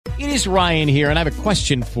It is Ryan here, and I have a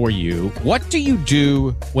question for you. What do you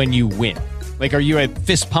do when you win? Like, are you a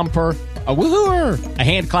fist pumper, a woohooer, a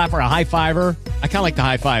hand clapper, a high fiver? I kind of like the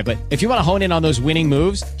high five, but if you want to hone in on those winning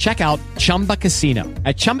moves, check out Chumba Casino.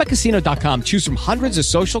 At ChumbaCasino.com, choose from hundreds of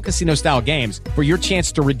social casino-style games for your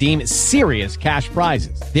chance to redeem serious cash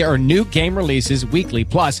prizes. There are new game releases weekly,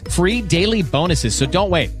 plus free daily bonuses. So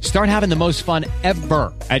don't wait. Start having the most fun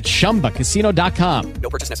ever at ChumbaCasino.com. No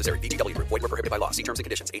purchase necessary. VGW Group. Void where prohibited by law. See terms and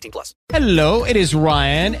conditions. 18+. Hello, it is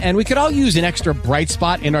Ryan, and we could all use an extra bright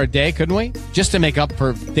spot in our day, couldn't we? Just to make up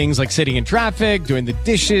for things like sitting in traffic, doing the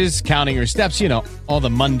dishes, counting your steps, you know, all the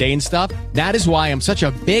mundane stuff. That is why I'm such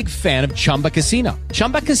a big fan of Chumba Casino.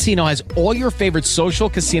 Chumba Casino has all your favorite social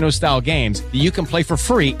casino-style games that you can play for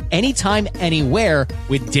free anytime, anywhere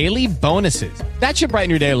with daily bonuses. That should brighten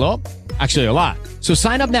your day a little. Actually, a lot. So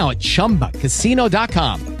sign up now at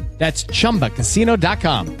ChumbaCasino.com. That's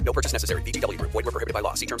ChumbaCasino.com. No purchase necessary. VGW Group. Void where prohibited by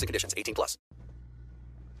law. See terms and conditions. 18+.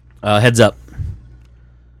 Heads up.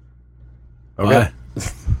 Okay.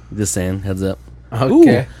 Just saying, heads up.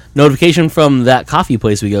 Okay. Ooh, notification from that coffee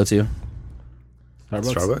place we go to.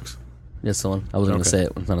 Starbucks? Yes, the one. I wasn't going to say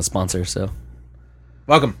it. It's not a sponsor, so.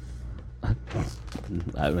 Welcome.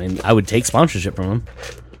 I mean, I would take sponsorship from them.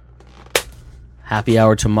 Happy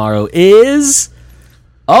hour tomorrow is...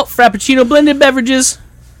 Oh, Frappuccino blended beverages.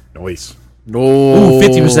 Nice. Ooh,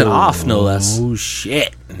 50% off, no less. Oh,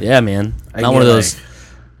 shit. Yeah, man. Not one of those.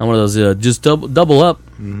 Not one of those. Just double up.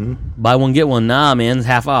 Mm-hmm. Buy one get one. Nah, man, it's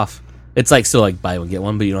half off. It's like still like buy one get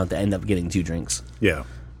one, but you don't have to end up getting 2 drinks. Yeah.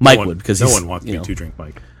 Mike would because no one wants to be 2-drink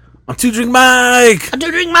Mike. I'm 2-drink Mike. I'm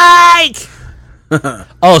 2-drink Mike.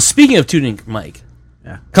 Oh, speaking of 2-drink Mike,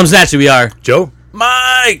 yeah, comes naturally. We are Joe,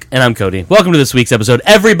 Mike, and I'm Cody. Welcome to this week's episode,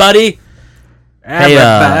 everybody.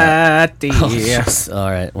 Everybody. Yes. All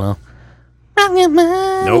right. Well.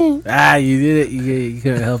 Nope. You did it. You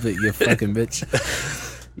couldn't help it, you fucking bitch.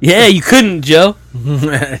 Yeah, you couldn't, Joe.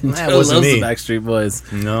 That wasn't me. The Backstreet Boys.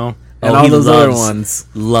 No. And all those other ones.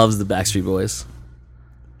 Loves the Backstreet Boys.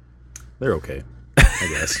 They're okay, I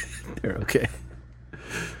guess. They're okay.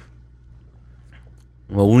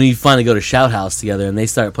 Well, when we finally go to Shout House together and they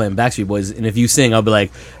start playing Backstreet Boys, and if you sing, I'll be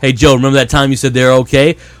like, hey, Joe, remember that time you said they're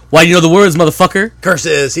okay? Why do you know the words, motherfucker?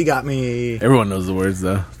 Curses, he got me. Everyone knows the words,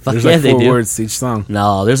 though. There's yeah, like they 4 do. words to each song.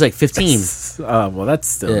 No, there's like 15. Well, that's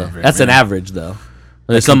still Yeah, not very that's many. an average, though.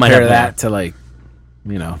 There's some might Compare have that to, like,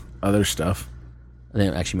 other stuff. I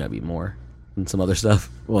think it actually might be more than some other stuff.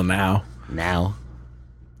 Well, now.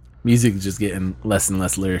 Music is just getting less and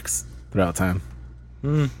less lyrics throughout time.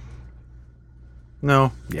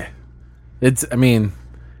 No. Yeah. It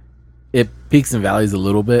peaks and valleys a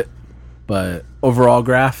little bit, but overall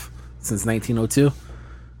graph since 1902,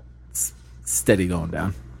 it's steady going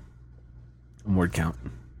down. In word count.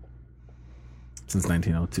 Since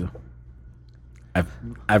 1902.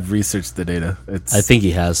 I've researched the data. I think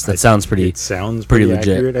he has. That sounds pretty. It sounds pretty pretty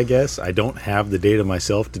legit. accurate, I guess. I don't have the data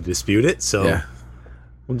myself to dispute it, so yeah.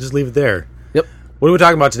 we'll just leave it there. Yep. What are we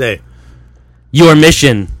talking about today? Your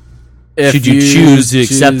mission. Should you choose to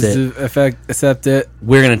accept it? Accept it.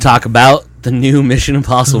 We're going to talk about the new Mission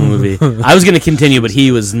Impossible movie. I was going to continue, but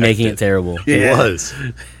he was making it terrible. It was.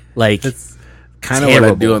 Like, That's kind of what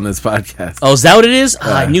I do on this podcast. oh, is that what it is?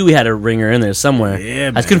 I knew we had a ringer in there somewhere. Yeah,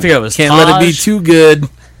 I just couldn't figure out what it was. Can't let it be too good.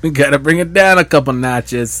 We gotta bring it down a couple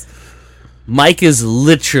notches. Mike is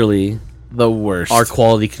literally The worst. our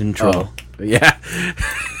quality control. Yeah.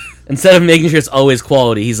 Instead of making sure it's always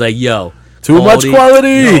quality, he's like, yo, Too much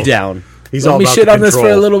quality. No. Down. He's Let all me about shit the on this for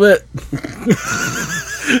a control. little bit.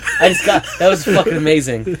 That was fucking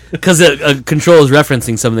amazing. Because a control is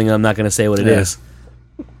referencing something, I'm not going to say what it is.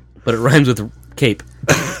 But it rhymes with cape.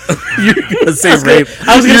 You're gonna say rape.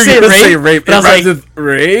 I was going to say rape. But I was like, with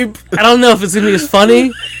rape. I don't know if it's going to be as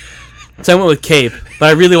funny. So I went with cape. But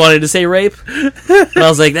I really wanted to say rape. But I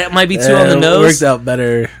was like, that might be too on the It nose. worked out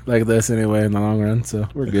better like this anyway in the long run, so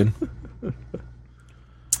we're good.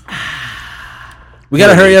 We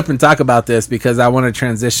gotta hurry up and talk about this because I want to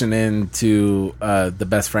transition into the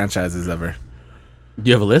best franchises ever. Do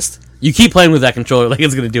you have a list? You keep playing with that controller like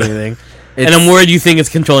it's going to do anything. And I'm worried you think it's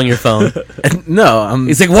controlling your phone. No, I'm.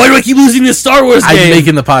 It's like, why do I keep losing this Star Wars I'm game?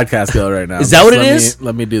 making the podcast go right now. Is that what it Let is?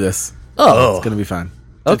 Let me do this. Oh. It's gonna be fine.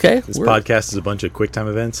 Okay. This podcast is a bunch of QuickTime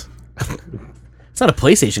events. It's not a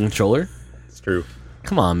PlayStation controller. It's true.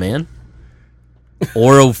 Come on, man.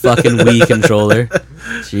 Or a fucking Wii controller.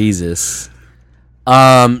 Jesus.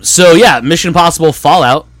 So yeah, Mission Impossible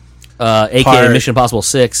Fallout, aka Part Mission Impossible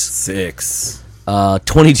 6. 6.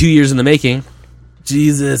 22 years in the making.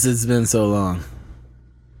 Jesus, it's been so long.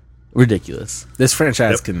 Ridiculous. This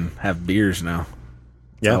franchise can have beers now.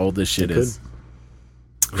 That's Yeah, how old this shit it is.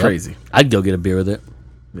 crazy. I'd go get a beer with it.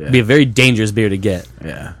 Yeah. It'd be a very dangerous beer to get,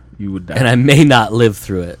 Yeah, you would die. and I may not live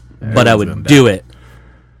through it, but I everyone's would gonna do it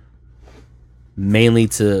mainly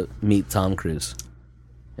to meet Tom Cruise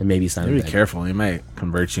and maybe Be Simon Pegg. careful. He might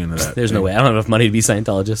convert you into that. There's no way. I don't have enough money to be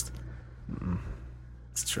Scientologist.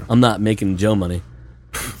 It's true. I'm not making Joe money.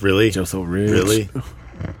 Really? Joe so rich. Really?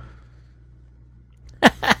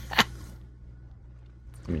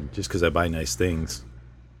 I mean, just because I buy nice things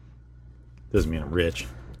doesn't mean I'm rich.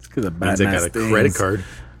 It's because of Means I got a credit card.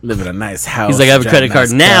 Live in a nice house. He's like, I have a drive credit card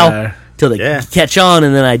nice now car. till they Yeah. catch on,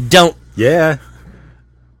 and then I don't. Yeah.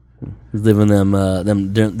 Living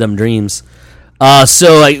them dreams.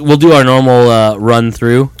 So we'll do our normal run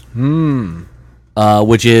through,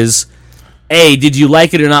 which is A, did you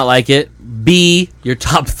like it or not like it? B, your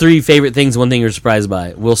top 3 favorite things, one thing you're surprised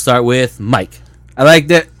by. We'll start with Mike. I liked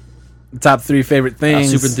it. Top 3 favorite things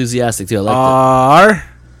Super enthusiastic too. I liked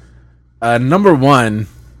are number 1,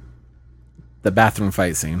 the bathroom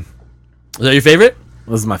fight scene. it. Is that your favorite?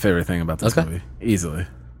 This is my favorite thing about this Okay. movie. Easily.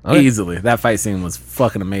 Okay. Easily. That fight scene was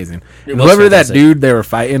fucking amazing. It was Whoever fantastic. that dude they were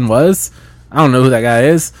fighting was, I don't know who that guy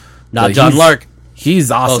is. Not but John he's- Lark.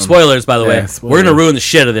 He's awesome. Oh, spoilers, by the way. Yeah, We're spoilers. going to ruin the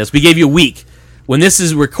shit of this. We gave you a week. When this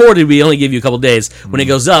is recorded, we only give you a couple days. When it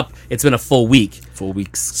goes up, it's been a full week. Full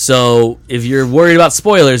weeks. So if you're worried about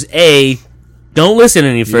spoilers, A, don't listen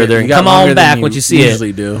any further You and got come longer on than back once you see it.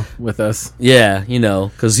 usually do with us. Yeah,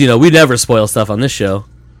 because, we never spoil stuff on this show.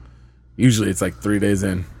 Usually it's like 3 days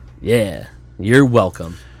in. Yeah, you're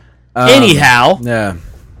welcome. Anyhow, Yeah.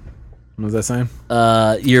 What was that saying?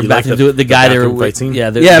 you're You back like to the- do it. The the guy they bathroom were fight scene?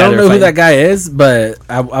 Yeah, the Yeah, I guy don't they know were who that fighting. guy is, but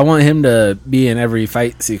I want him to be in every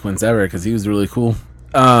fight sequence ever because he was really cool.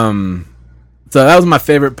 So that was my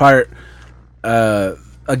favorite part.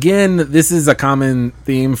 Again, this is a common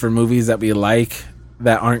theme for movies that we like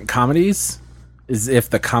that aren't comedies, is if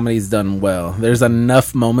the comedy's done well. There's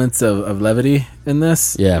enough moments of levity in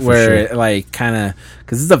this Yeah, for where sure. it, like, kind of,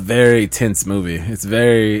 because it's a very tense movie. It's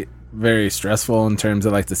very, very stressful in terms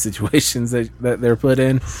of like the situations that they're put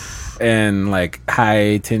in, and like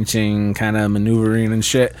high tension kind of maneuvering and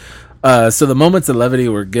shit. So the moments of levity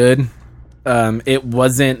were good. It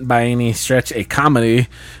wasn't by any stretch a comedy,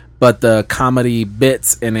 but the comedy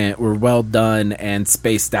bits in it were well done and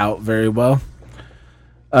spaced out very well.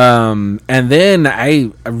 And then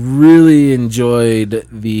I really enjoyed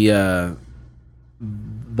the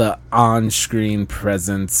on-screen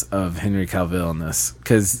presence of Henry Cavill in this,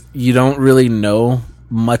 because you don't really know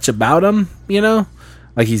much about him,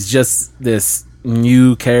 like he's just this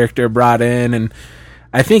new character brought in, and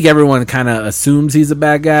I think everyone kind of assumes he's a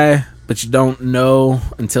bad guy, but you don't know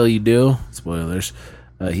until you do. Spoilers.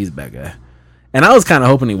 He's a bad guy. And I was kind of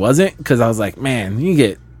hoping he wasn't, because I was like, man, you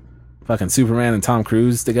get fucking Superman and Tom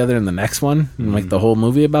Cruise together in the next one and make the whole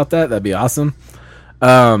movie about that. That'd be awesome.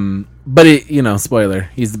 But it, spoiler,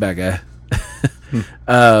 he's the bad guy.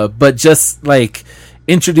 But just like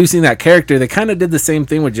introducing that character, they kind of did the same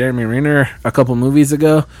thing with Jeremy Renner a couple movies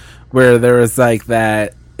ago, where there was like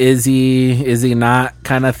that is he not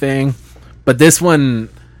kind of thing. But this one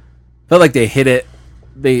felt like they hit it.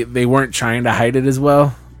 They weren't trying to hide it as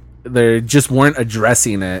well. They just weren't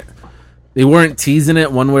addressing it. They weren't teasing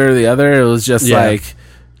it one way or the other. It was just like,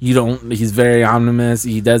 he's very omnibus.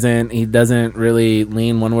 He doesn't really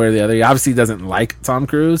lean one way or the other. He obviously doesn't like Tom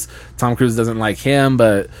Cruise. Tom Cruise doesn't like him,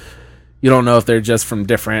 but you don't know if they're just from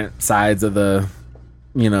different sides of the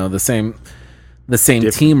same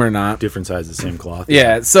team or not. Different sides of the same cloth.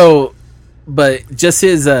 Yeah, so, but just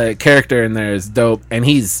his character in there is dope, and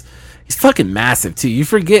he's fucking massive too. You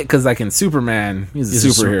forget, because like in Superman, he's a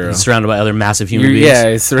superhero. He's surrounded by other massive human beings.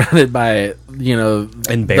 Yeah, he's surrounded by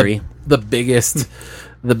And Barry. the biggest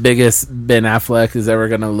Ben Affleck is ever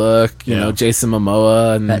gonna look. You know, Jason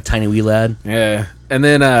Momoa and That tiny wee lad. yeah, and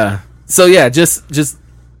then so yeah, just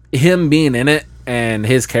him being in it and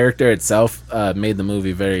his character itself made the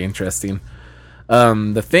movie very interesting.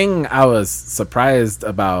 The thing I was surprised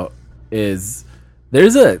about is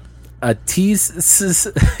there's a tease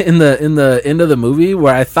in the end of the movie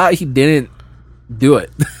where I thought he didn't do it.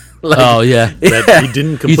 Like, Oh, yeah. That he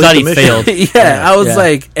didn't complete You thought the he mission. failed. yeah, I was yeah.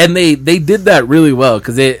 like, and they did that really well,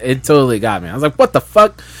 because it totally got me. I was like, what the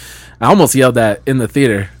fuck? I almost yelled that in the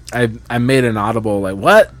theater. I made an audible like,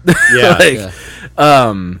 what? Yeah.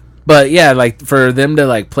 But yeah, like for them to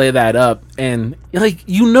like play that up, and like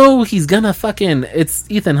he's gonna fucking, it's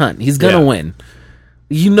Ethan Hunt. He's gonna Yeah. win.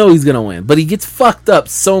 He's gonna win, but he gets fucked up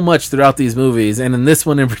so much throughout these movies, and in this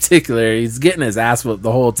one in particular, he's getting his ass whooped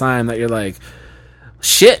the whole time. That you're like,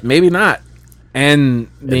 shit, maybe not. And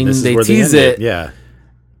then this is they where tease end it, Yeah.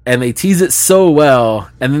 and they tease it so well,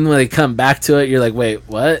 and then when they come back to it, you're like, wait,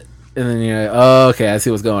 what? and then you're like, oh, okay, I see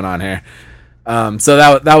what's going on here. So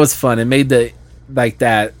that was fun. It made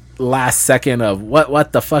that last second of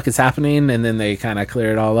what the fuck is happening, and then they kind of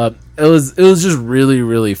clear it all up. It was just really,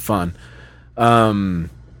 really fun. And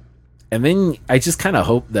then I just kind of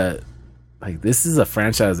hope that, like, this is a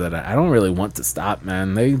franchise that I don't really want to stop,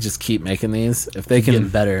 man. They just keep making these. If they can Getting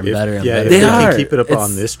better and better and Yeah, better. if They they are. can keep it up It's-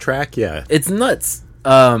 on this track, yeah. it's nuts.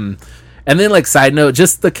 And then, like, side note,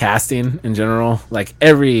 just the casting in general, like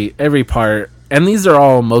every part, and these are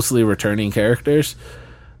all mostly returning characters.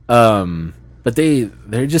 But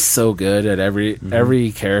they're just so good at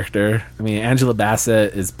every character. I mean, Angela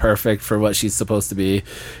Bassett is perfect for what she's supposed to be.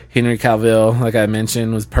 Henry Cavill, like I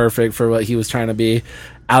mentioned, was perfect for what he was trying to be.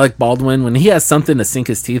 Alec Baldwin, when he has something to sink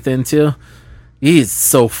his teeth into, he's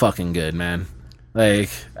so fucking good, man. Like,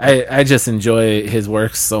 I just enjoy his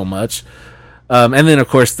work so much. And then, of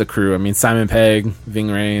course, the crew. I mean, Simon Pegg, Ving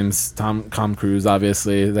Rhames, Tom Cruise,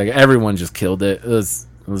 obviously. Like, everyone just killed it. It was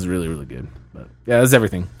really, really good. But yeah, that's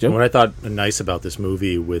everything. Joe? And what I thought nice about this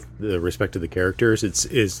movie with respect to the characters,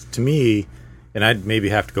 is to me, and I'd maybe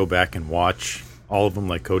have to go back and watch all of them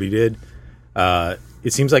like Cody did.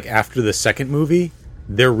 It seems like after the second movie,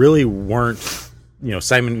 there really weren't,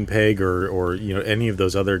 Simon Pegg or any of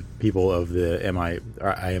those other people of the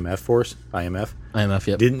IMF force, IMF,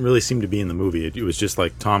 yep. didn't really seem to be in the movie. It was just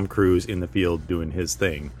like Tom Cruise in the field doing his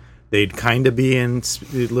thing. They'd kind of be in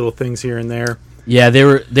little things here and there. Yeah, they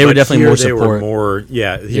were But definitely here more they support. were more,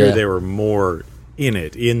 Yeah. they were more in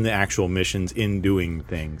the actual missions, in doing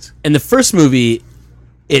things. In the first movie,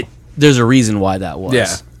 there's a reason why that was. Yeah.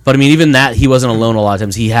 But I mean, even that, he wasn't alone a lot of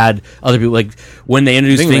times. He had other people, like when they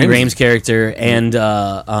introduced Ving Ving Rhames. Rhames' character and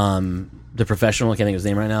the professional. I can't think of his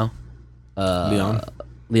name right now.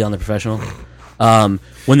 Leon the professional.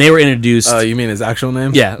 When they were introduced, You mean his actual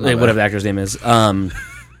name? yeah, My like bad. whatever the actor's name is.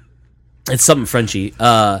 It's something Frenchy.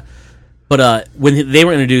 But when they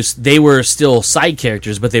were introduced, they were still side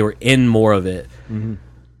characters, but they were in more of it. Mm-hmm.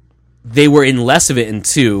 They were in less of it in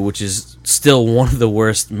 2, which is still one of the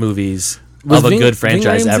worst movies Was of a Ving- good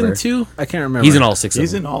franchise Ving Rhames ever. in 2? I can't remember. He's in all 6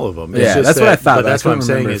 He's of in them. all of them. Yeah, that's what I thought, But but I that's what I'm couldn't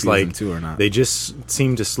saying remember is if he was like in 2 or not. they just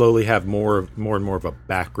seem to slowly have more and more of a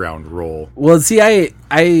background role. Well, see, I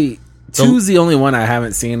 2's the only one I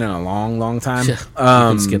haven't seen in a long, long time. Yeah, you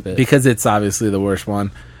can skip it. Because it's obviously the worst one.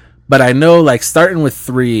 But I know, like, starting with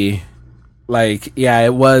 3, like, yeah,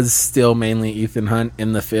 it was still mainly Ethan Hunt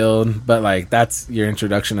in the field, but, like, that's your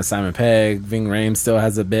introduction to Simon Pegg. Ving Rhames still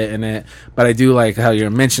has a bit in it. But I do like how you're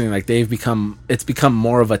mentioning, like, it's become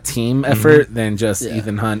more of a team effort than just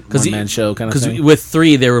Ethan Hunt, one-man show kind of thing. Because with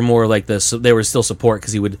 3, they were more like this. So they were still support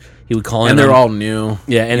because he would call in. And they're them. all new.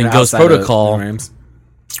 Yeah, and you in know, Ghost outside of Protocol, Ving Rhames.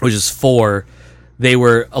 which is 4, they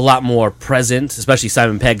were a lot more present, especially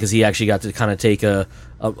Simon Pegg because he actually got to kind of take a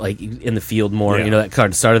like in the field more. Yeah. That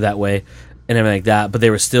card started that way and everything like that. But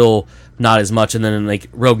they were still not as much. And then in like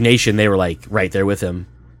Rogue Nation, they were like right there with him.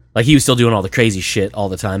 Like he was still doing all the crazy shit all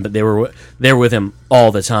the time, but they were with him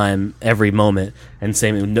all the time, every moment. And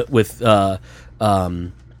same with Fallout?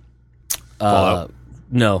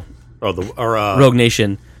 no Rogue Rogue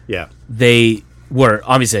Nation. Yeah. They were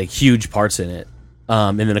obviously like, huge parts in it.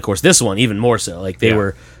 And then of course this one even more so. Like they Yeah.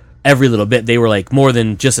 were every little bit. They were like more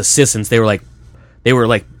than just assistants. They were like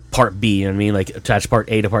part B. You know what I mean? Like attach part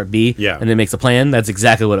A to part B. Yeah. And then makes a plan. That's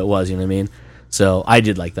exactly what it was. You know what I mean? So I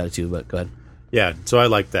did like that too. But go ahead. Yeah, so I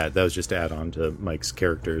like that. That was just to add on to Mike's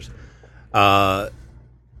characters. I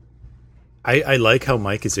like how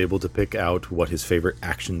Mike is able to pick out what his favorite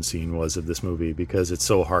action scene was of this movie because it's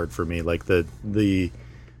so hard for me. Like the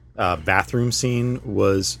bathroom scene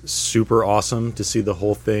was super awesome to see the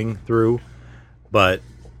whole thing through, but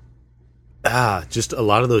just a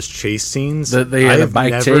lot of those chase scenes. The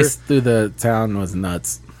bike chase through the town was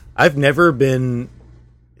nuts. I've never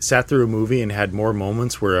sat through a movie and had more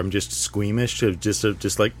moments where I'm just squeamish of just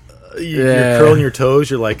like you're curling your toes.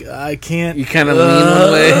 You're like, I can't. You kind of lean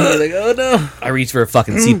one way. You're like, oh no. I reached for a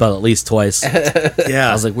fucking seatbelt at least twice. Yeah,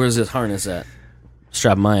 I was like, where's this harness at?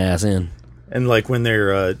 Strapping my ass in. and like when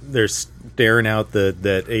they're staring out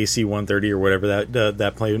that AC-130 or whatever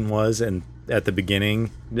that plane was, and at the beginning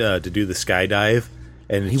to do the skydive,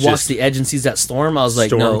 and He walks the edge and sees that storm. I was like,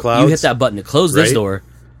 Storm no, clouds? you hit that button to close this Right? door.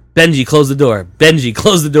 Benji, close the door. Benji,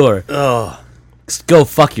 close the door. Oh, Go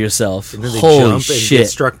fuck yourself. and then they Holy jump and shit. get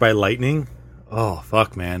struck by lightning. Oh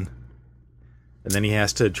fuck, man! And then he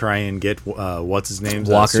has to try and get what's his name,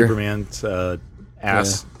 Walker. Superman's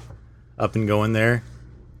ass up and going there.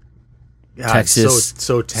 God, Texas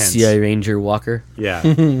so tense. CIA Ranger Walker.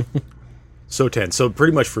 Yeah. So tense. So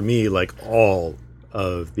pretty much for me, like all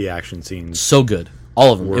of the action scenes. So good.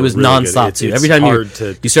 All of them. Were It was really good. nonstop, It's too. Every time hard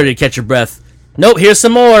to- you started to catch your breath, nope, here's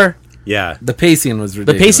some more. Yeah. The pacing was The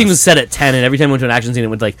ridiculous. pacing was set at 10, and every time we went to an action scene, it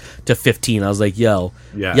went to 15. I was like, yo,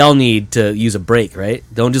 Yeah. y'all need to use a brake, right?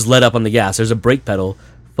 Don't just let up on the gas. There's a brake pedal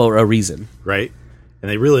for a reason. Right? And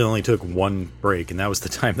they really only took one break, and that was the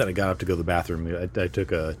time that I got up to go to the bathroom. I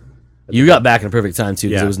took a... You got back in a perfect time, too,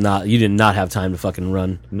 because Yeah. you did not have time to fucking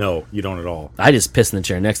run. No, you don't at all. I just pissed in the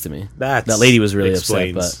chair next to me. That lady was really upset,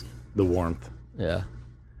 explains the warmth. but yeah.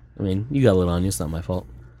 I mean, you got a little on you. It's not my fault.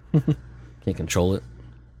 Can't control it.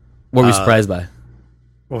 What were you surprised by?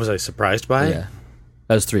 What was I surprised by? Yeah.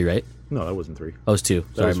 That was 3, right? No, that wasn't 3. That was 2.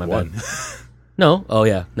 That Sorry, was my 1. bad. No. Oh,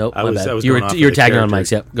 yeah. Nope, my bad. You going off were of the tagging on character,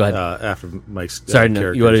 Mike's. Yep. Go ahead. After Mike's Sorry, no,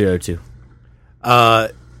 characters. you wanted to go to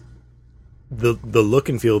 2. The look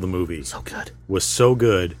and feel of the movie So good. was so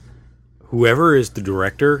good. Whoever is the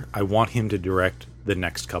director, I want him to direct the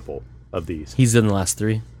next couple of these. He's in the last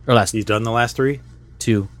 3. Or last He's done the last 3?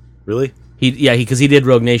 2. Really? Because he did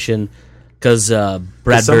Rogue Nation, because Brad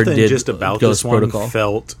Bird Something did just about Ghost this one Protocol.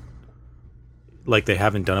 felt like they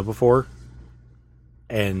haven't done it before.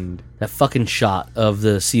 And That fucking shot of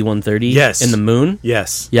the C-130 Yes. in the moon.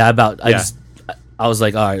 yes, Yeah, I Yeah. I was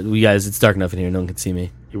like, all right, you guys, it's dark enough in here, no one can see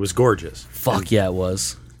me. it was gorgeous. Fuck yeah, it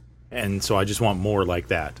was. And so I just want more like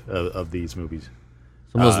that of these movies.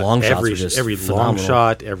 Some of those long shots every, were just every phenomenal. long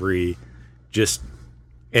shot, every just,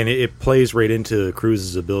 and it plays right into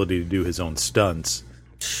Cruise's ability to do his own stunts,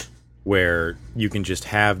 where you can just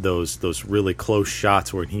have those really close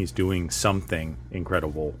shots where he's doing something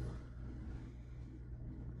incredible,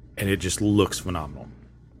 and it just looks phenomenal.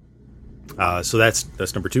 So that's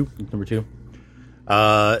number 2. Number 2.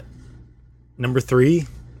 Number 3,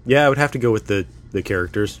 yeah, I would have to go with the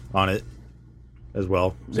characters on it as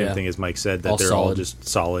well. Same Yeah. thing as Mike said, that All they're all solid. just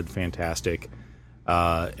solid, fantastic.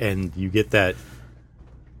 And you get that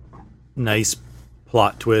nice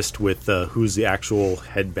plot twist with who's the actual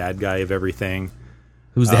head bad guy of everything.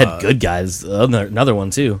 Who's the head good guys? Another one,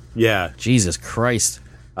 too. Yeah, Jesus Christ.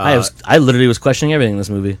 I literally was questioning everything in this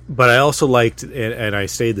movie. but I also liked, and I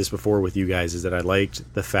stated this before with you guys, is that I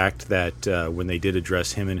liked the fact that when they did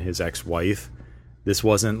address him and his ex-wife, this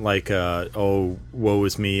wasn't like, oh, woe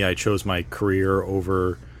is me, I chose my career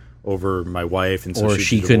over my wife, and so Or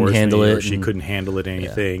she couldn't divorce handle me, it, or she and- couldn't handle it,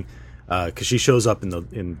 anything. Because she shows up in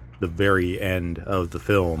the very end of the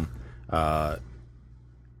film,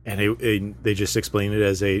 and they just explained it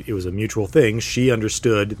as it was a mutual thing. She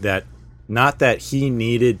understood that, not that he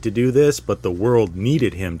needed to do this, but the world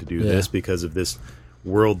needed him to do this because of this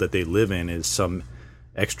world that they live in is some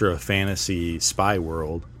extra fantasy spy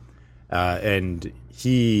world. And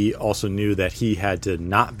he also knew that he had to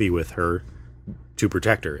not be with her to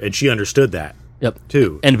protect her. And she understood that, Yep.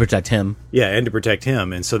 too. And to protect him. Yeah, and to protect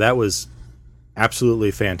him. And so that was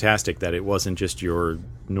absolutely fantastic, that it wasn't just your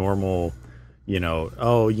normal, you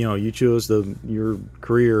chose your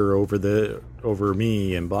career over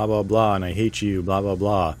me and blah, blah, blah, and I hate you, blah, blah,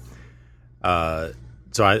 blah.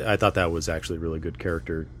 So I thought that was actually really good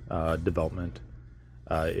character development.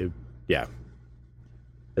 Yeah.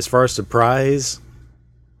 As far as surprise,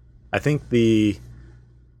 I think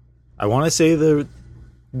I want to say the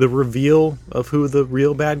reveal of who the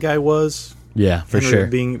real bad guy was. Yeah, for sure.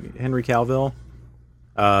 Being Henry Cavill.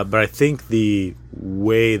 But I think the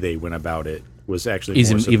way they went about it was actually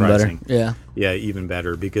more Even better. surprising. Yeah. Yeah, even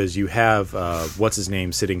better, because you have what's his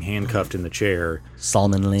name sitting handcuffed in the chair,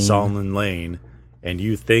 Solomon Lane. and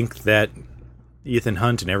you think that Ethan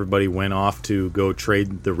Hunt and everybody went off to go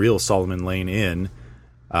trade the real Solomon Lane in,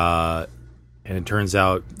 and it turns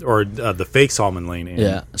out, or the fake Solomon Lane in.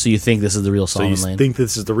 Yeah. So you think this is the real So Solomon you Lane? think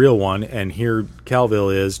this is the real one, and here Calville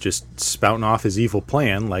is just spouting off his evil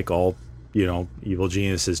plan, like all evil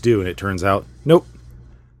geniuses do, and it turns out, nope,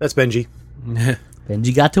 that's Benji.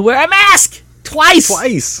 Benji got to wear a mask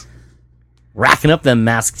twice. Racking up them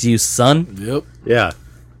masks, you son. Yep. Yeah.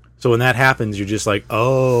 So when that happens, you're just like,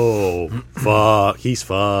 oh, fuck, he's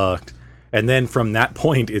fucked. And then from that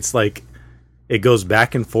point, it's like, it goes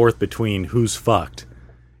back and forth between who's fucked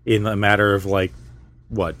in a matter of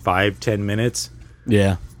 5-10 minutes,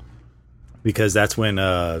 Yeah. because that's when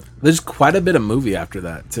There's quite a bit of movie after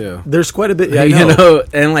that too. there's quite a bit. Yeah, I know. You know,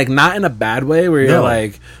 and not in a bad way where you're No.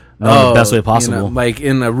 like, No, in the best way possible.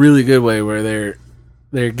 in a really good way where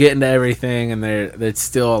they're getting to everything and there's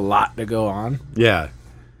still a lot to go on. Yeah.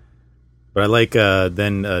 But I like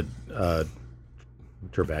then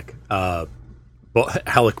Trebek.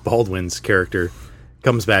 Alec Baldwin's character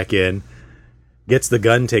comes back in, gets the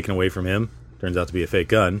gun taken away from him. Turns out to be a fake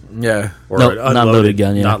gun. Yeah. Or Nope, an not unloaded loaded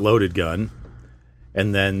gun, yeah. Not loaded gun.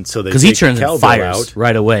 And then so they Because he take turns and Calville fires out.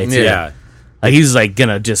 right away, too. Yeah. Like, he's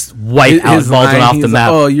gonna just wipe out His Baldwin line, off he's the like,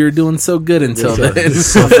 map. oh, you're doing so good until then.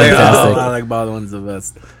 So fantastic. I like Baldwin's the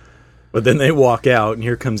best. But then they walk out, and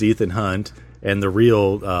here comes Ethan Hunt and the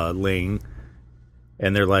real Ling,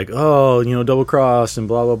 and they're like, "Oh, double cross and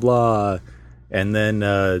blah blah blah," and then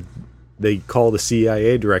they call the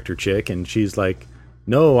CIA director chick, and she's like,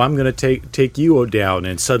 "No, I'm gonna take you down,"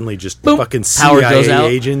 and suddenly just Boom. fucking Power goes CIA out.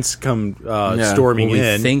 agents come storming What we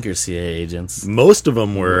in. think are CIA agents. Most of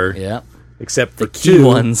them were, Yeah. except for The key two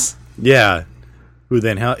ones. Yeah, who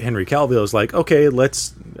then Henry Cavill is like, okay,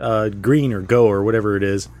 let's green or go or whatever it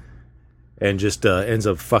is, and just ends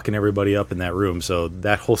up fucking everybody up in that room. So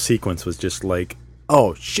that whole sequence was just like,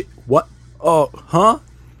 oh shit, what? Oh, huh?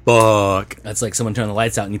 Fuck. That's like someone turning the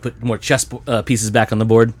lights out and you put more chess pieces back on the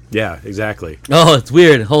board. Yeah, exactly. Oh, it's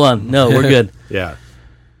weird. Hold on. No, we're good. Yeah.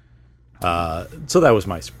 So that was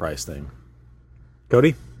my surprise thing.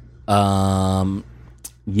 Cody?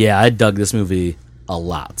 Yeah, I dug this movie a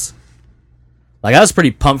lot. Like, I was pretty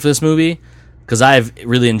pumped for this movie because I've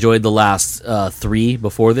really enjoyed the last 3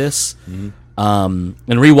 before this. And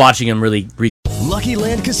rewatching them really. Lucky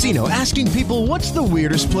Land Casino, asking people, what's the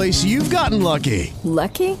weirdest place you've gotten lucky?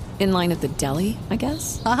 Lucky? In line at the deli, I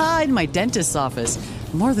guess? Aha, in my dentist's office.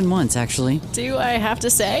 More than once, actually. Do I have to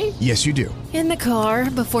say? Yes, you do. In the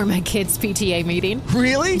car before my kids' PTA meeting.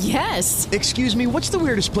 Really? Yes. Excuse me, what's the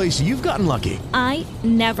weirdest place you've gotten lucky? I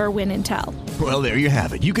never win and tell. Well, there you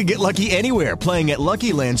have it. You can get lucky anywhere, playing at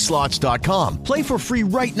LuckyLandSlots.com. Play for free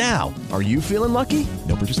right now. Are you feeling lucky?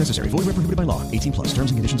 No purchase necessary. Void where prohibited by law. 18+.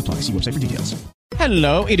 Terms and conditions apply. See website for details.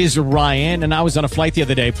 Hello, it is Ryan, and I was on a flight the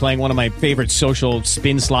other day playing one of my favorite social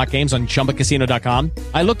spin slot games on ChumbaCasino.com.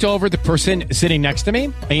 I looked over at the person sitting next to me,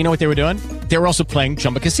 and you know what they were doing? They were also playing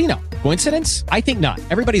Chumba Casino. Coincidence? I think not.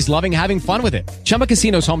 Everybody's loving having fun with it. Chumba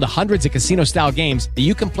Casino is home to hundreds of casino-style games that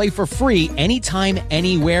you can play for free anytime,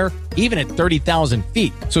 anywhere, even at 30,000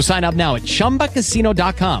 feet. So sign up now at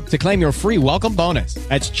ChumbaCasino.com to claim your free welcome bonus.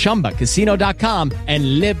 That's ChumbaCasino.com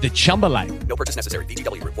and live the Chumba life. No purchase necessary.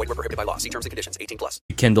 VGW Group. Void where prohibited by law. See terms and conditions. 18+.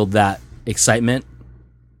 Kindled that excitement.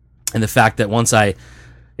 And the fact that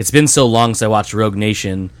it's been so long since I watched Rogue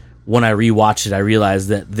Nation, when I rewatched it, I realized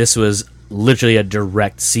that this was literally a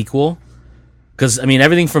direct sequel. Because, I mean,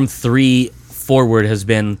 everything from 3 forward has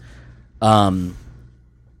been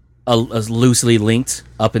loosely linked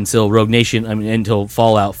up until Rogue Nation, until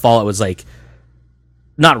Fallout. Fallout was like,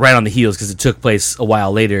 not right on the heels because it took place a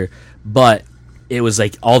while later, but it was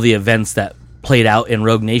like all the events that played out in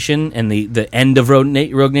Rogue Nation, and the end of Rogue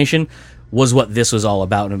Nation was what this was all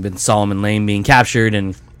about, and had been Solomon Lane being captured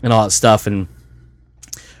and all that stuff. And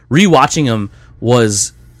rewatching them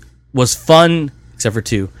was fun, except for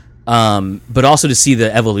 2, but also to see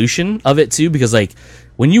the evolution of it too, because like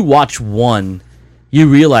when you watch 1, you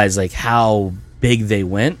realize like how big they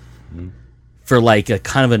went for like a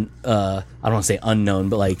kind of an I don't want to say unknown,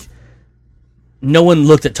 but like no one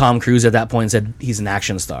looked at Tom Cruise at that point and said he's an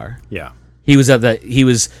action star. Yeah. Because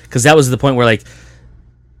that was the point where like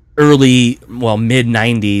mid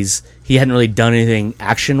 90s, he hadn't really done anything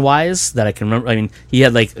action wise that I can remember. I mean, he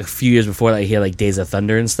had like a few years before that, he had like Days of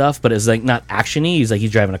Thunder and stuff, but it was like not actiony.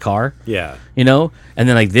 He's driving a car. Yeah. And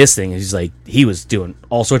then like this thing is like, he was doing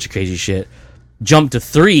all sorts of crazy shit. Jump to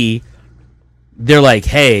 3, they're like,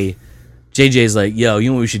 hey, JJ's like, yo, you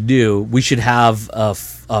know what we should do? We should have a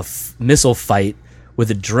missile fight with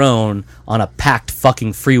a drone on a packed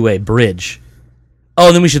fucking freeway bridge. Oh,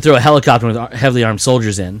 and then we should throw a helicopter with heavily armed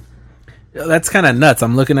soldiers in. That's kind of nuts.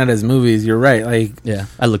 I'm looking at his movies. You're right. Like, Yeah,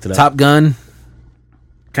 I looked it up. Top Gun,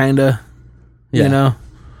 kind of. Yeah. You know?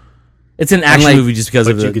 It's an action like- movie just because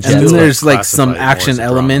but of you the could jets. And then still there's like some classify it more action as a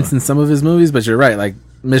elements drama. in some of his movies, but you're right. Like,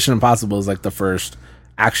 Mission Impossible is like the first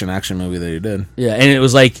action movie that he did. Yeah, and it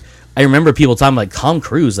was like, I remember people talking like, Tom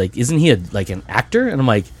Cruise, like, isn't he like an actor? And I'm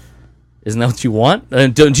like, isn't that what you want?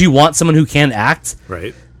 Don't you want someone who can act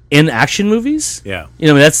Right. in action movies? Yeah.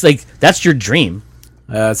 That's your dream.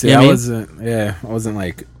 See, You know what I I wasn't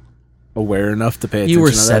like aware enough to pay attention You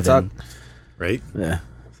were to that 7. talk. Right. Yeah,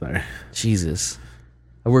 sorry. Jesus.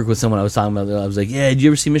 I worked with someone I was talking about. I was like, yeah, did you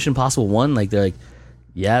ever see Mission Impossible 1? Like, they're like,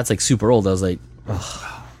 yeah, it's like super old. I was like,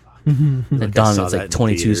 ugh. And Don, saw it's that like in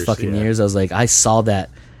 22 theaters, fucking yeah. years. I was like, I saw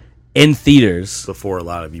that in theaters. Before a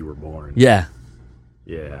lot of you were born. Yeah.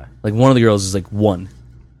 Yeah. Like, one of the girls is like 1.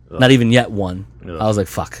 Not even yet 1. Ugh. I was like,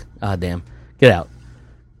 fuck. Ah, damn. Get out.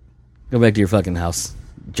 Go back to your fucking house,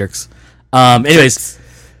 jerks. Anyways,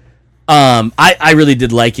 I really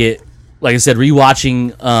did like it. Like I said,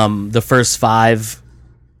 rewatching the first 5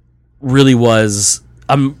 really was.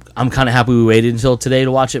 I'm kind of happy we waited until today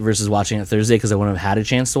to watch it versus watching it Thursday because I wouldn't have had a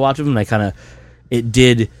chance to watch them. And it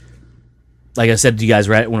did. Like I said to you guys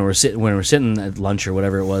right when we were sitting at lunch or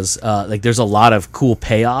whatever it was. Like there's a lot of cool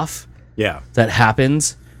payoff Yeah. that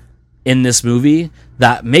happens in this movie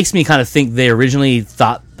that makes me kind of think they originally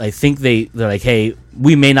thought. I think they're like, hey,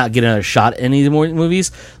 we may not get another shot at any more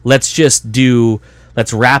movies. Let's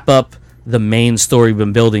wrap up the main story we've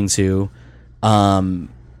been building to, and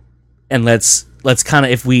let's kind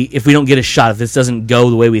of if we don't get a shot, if this doesn't go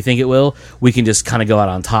the way we think it will, we can just kind of go out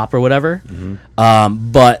on top or whatever.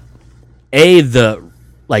 But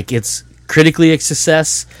it's critically a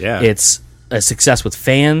success. Yeah. It's a success with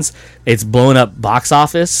fans. It's blown up box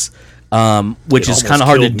office, which is kind of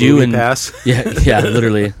hard to do. And yeah,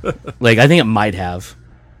 literally. Like I think it might have.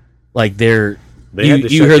 Like you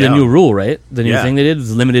heard the new rule, right? The new thing they did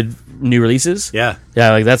was limited new releases. Yeah.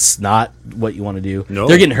 Like that's not what you want to do. No.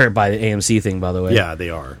 They're getting hurt by the AMC thing, by the way. Yeah, they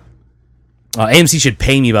are. AMC should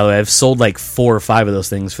pay me, by the way. I've sold like 4 or 5 of those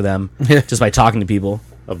things for them just by talking to people.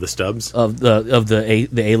 Of the stubs? Of the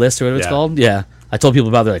A list or whatever it's called. Yeah. I told people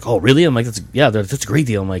about it. They're like, oh, really? I'm like, that's a great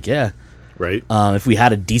deal. I'm like, yeah. Right. If we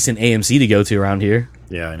had a decent AMC to go to around here.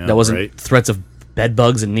 Yeah, I know. That wasn't threats of bed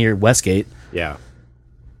bugs and near Westgate. Yeah.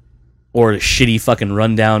 Or a shitty fucking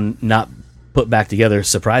rundown, not put back together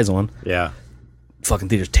surprise one. Yeah. Fucking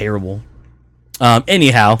theater's terrible.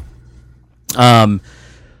 Anyhow, the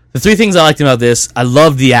 3 things I liked about this, I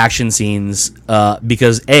loved the action scenes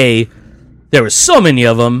because there were so many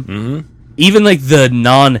of them. Mm-hmm. Even like the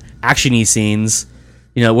non-actiony scenes,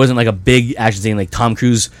 it wasn't like a big action scene like Tom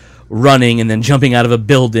Cruise running and then jumping out of a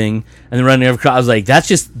building and then running over. I was like,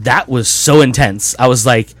 that was so intense. I was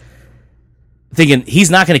like thinking he's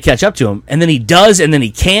not going to catch up to him, and then he does, and then he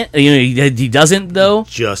can't. He doesn't though.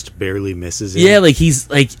 Just barely misses him. Yeah, like he's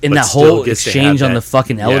like in that whole exchange on the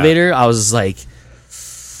fucking elevator. Yeah. I was like,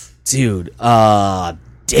 dude, damn,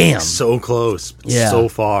 so close, so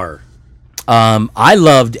far. I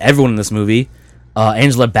loved everyone in this movie.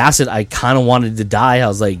 Angela Bassett, I kind of wanted to die. I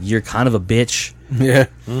was like, you're kind of a bitch. Yeah.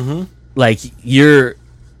 Mm-hmm. Like, you're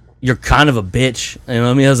kind of a bitch. You know what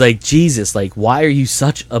I mean? I was like, Jesus, like, why are you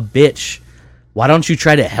such a bitch? Why don't you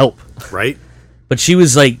try to help? Right. But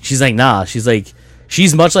she's like, nah.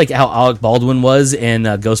 She's much like how Alec Baldwin was in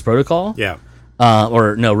Ghost Protocol. Yeah.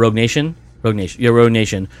 Or no, Rogue Nation. Rogue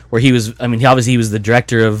Nation. Where he was, obviously he was the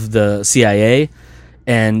director of the CIA.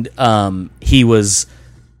 And he was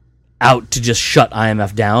out to just shut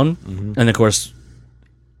IMF down, and of course,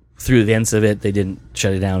 through the ends of it, they didn't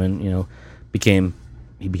shut it down, and he became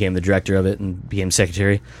the director of it and became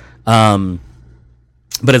secretary. But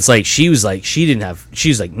it's like she was like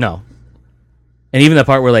no, and even that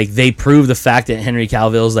part where like they prove the fact that Henry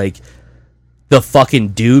Cavill's like the fucking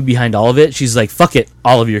dude behind all of it. She's like, fuck it,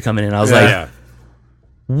 all of you are coming in. I was like,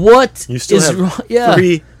 what? You still have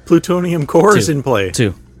 3 plutonium cores in play.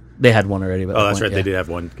 2. They had 1 already. But that's right. They did have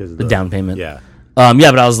 1 because of the down payment. Yeah.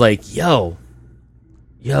 But I was like, yo,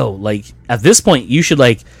 like at this point, you should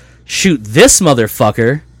like shoot this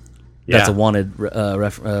motherfucker. Yeah. That's a wanted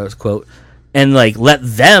quote, and like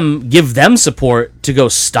give them support to go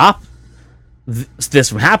stop this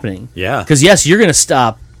from happening. Yeah. Because yes, you're gonna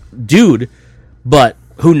stop, dude, but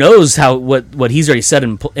who knows what he's already set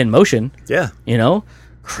in motion? Yeah.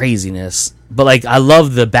 Craziness. But like I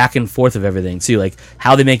love the back and forth of everything too, like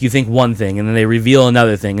how they make you think one thing and then they reveal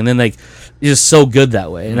another thing, and then like it's just so good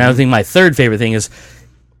that way. And I think my third favorite thing is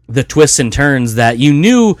the twists and turns that you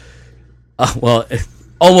knew,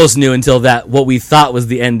 almost knew until that what we thought was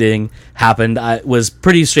the ending happened. Was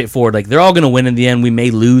pretty straightforward. Like they're all going to win in the end. We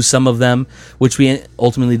may lose some of them, which we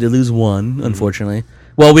ultimately did lose one, unfortunately.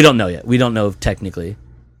 Well, we don't know yet. We don't know technically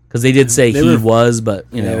because they did say was,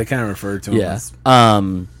 but they kind of referred to him. As...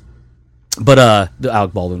 But the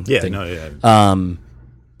Alec Baldwin thing.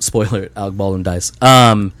 Spoiler: Alec Baldwin dies.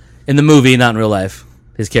 In the movie, not in real life.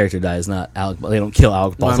 His character dies, not Alec. They don't kill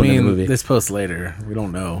Alec Baldwin in the movie. This post later, we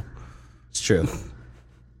don't know. It's true.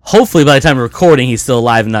 Hopefully, by the time of recording, he's still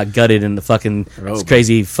alive and not gutted in the fucking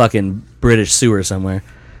crazy fucking British sewer somewhere.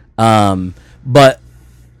 But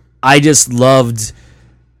I just loved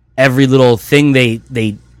every little thing they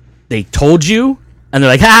told you, and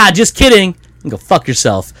they're like, just kidding. And go fuck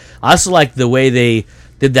yourself. I also like the way they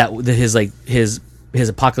did that with his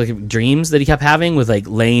apocalyptic dreams that he kept having with like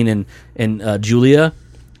Lane and Julia,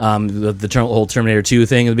 the whole Terminator 2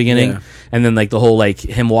 thing at the beginning, and then like the whole like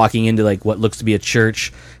him walking into like what looks to be a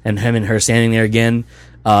church and him and her standing there again,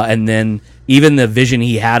 and then even the vision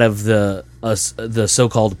he had of the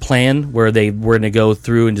so-called plan where they were going to go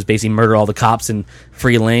through and just basically murder all the cops and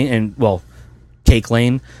free Lane and take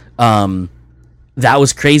Lane. That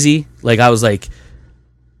was crazy. Like I was like,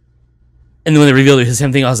 and then when they revealed it was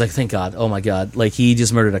him thing, I was like, thank God, oh my God, like he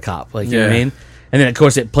just murdered a cop, like you know what I mean. And then of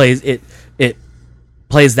course it plays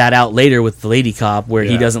that out later with the lady cop where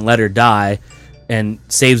he doesn't let her die and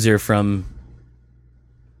saves her from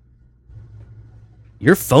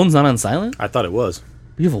Your phone's not on silent? I thought it was.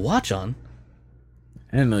 You have a watch on.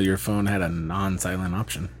 I didn't know your phone had a non-silent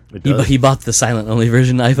option. It does. He bought the silent-only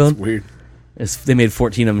version iPhone. Weird. They made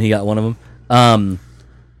 14 of them. He got one of them.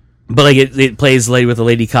 But like it plays with a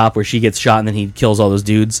lady cop where she gets shot and then he kills all those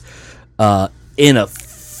dudes in a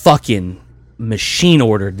fucking machine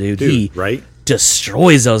order, dude. He right?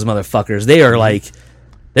 destroys those motherfuckers. They are like,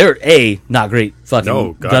 they're not great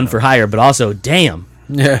fucking gun for hire, but also damn,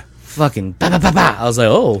 Yeah. fucking bah, bah, bah, bah. I was like,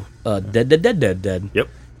 oh, dead. Yep.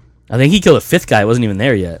 I think he killed a fifth guy. Wasn't even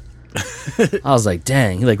there yet. I was like,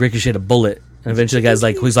 dang. He like ricocheted a bullet, and eventually the guy's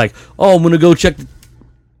like, he's like, oh, I'm gonna go check.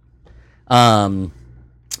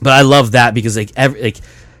 But I love that because like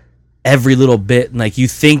every little bit, like you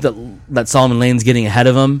think that Solomon Lane's getting ahead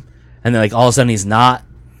of him, and then like all of a sudden he's not,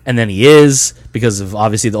 and then he is because of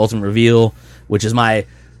obviously the ultimate reveal, which is my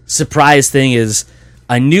surprise thing. Is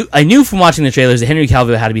I knew from watching the trailers that Henry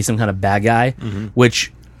Cavill had to be some kind of bad guy,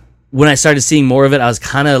 which. When I started seeing more of it, I was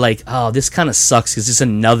kind of like, oh, this kind of sucks because it's just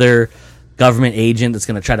another government agent that's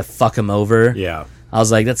going to try to fuck him over. Yeah. I was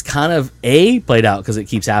like, that's kind of played out because it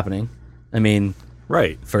keeps happening. I mean,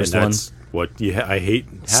 right. First and one. That's what I hate.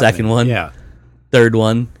 Happening. Second one. Yeah. Third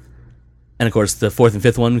one. And of course, the fourth and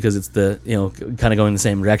fifth one because it's the, kind of going the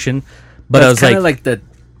same direction. But I was kind of like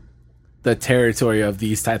the territory of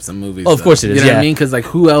these types of movies. Oh, of course it is. You know what yeah. I mean? Because like,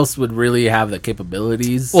 who else would really have the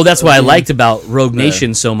capabilities? Well, that's what I liked about Rogue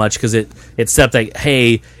Nation so much because it set up like,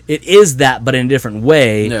 hey, it is that, but in a different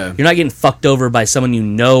way. Yeah. You're not getting fucked over by someone you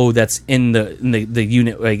know that's in the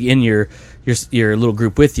unit, like in your little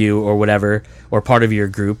group with you or whatever, or part of your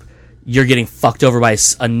group. You're getting fucked over by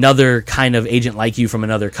another kind of agent like you from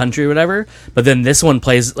another country or whatever. But then this one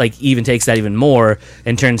plays like even takes that even more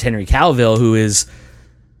and turns Henry Cavill, who is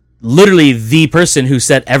literally the person who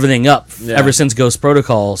set everything up ever since Ghost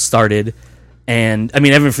Protocol started, and I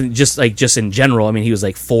mean, just in general. I mean, he was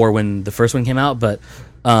like 4 when the first one came out, but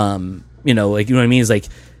you know what I mean? Is like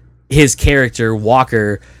his character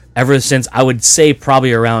Walker ever since I would say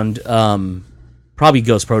probably around probably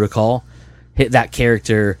Ghost Protocol, that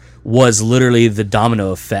character was literally the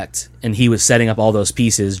domino effect, and he was setting up all those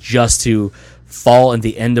pieces just to fall at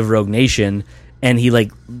the end of Rogue Nation, and he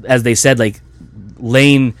like as they said like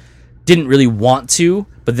Lane didn't really want to,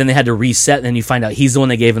 but then they had to reset, and then you find out he's the one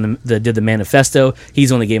that gave him did the manifesto. He's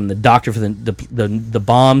the one that gave him the doctor for the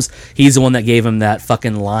bombs. He's the one that gave him that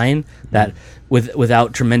fucking line that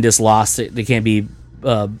without tremendous loss, they can't be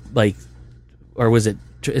like, or was it?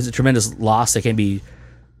 Is it tremendous loss? They can't be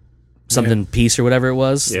something peace or whatever it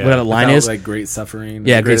was. Yeah. Whatever the line is. Like great suffering.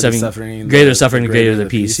 Yeah, great suffering. Greater suffering, greater the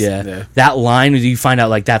peace. Yeah. That line, you find out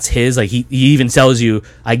like that's his. Like he even tells you,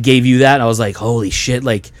 "I gave you that." And I was like, "Holy shit!"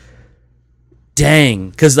 Like, dang,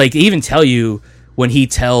 because like they even tell you when he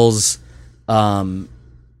tells the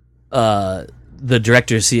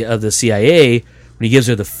director of the CIA when he gives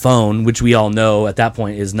her the phone, which we all know at that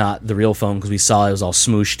point is not the real phone because we saw it was all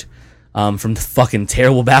smooshed. From the fucking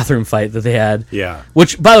terrible bathroom fight that they had. Yeah.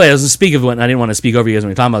 Which, by the way, I was speaking of one. I didn't want to speak over you guys when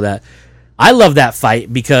we were talking about that. I love that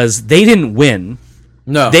fight because they didn't win.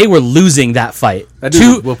 No. They were losing that fight. That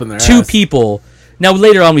dude was whooping their two ass. people. Now,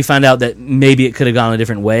 later on, we found out that maybe it could have gone a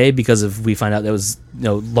different way because we found out that was,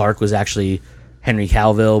 Lark was actually Henry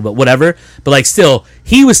Cavill, but whatever. But, like, still,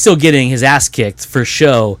 he was still getting his ass kicked for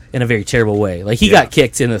show in a very terrible way. Like, he got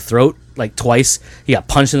kicked in the throat, like, twice. He got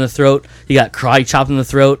punched in the throat. He got karate chopped in the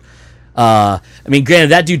throat. I mean, granted,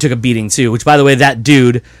 that dude took a beating too. Which, by the way, that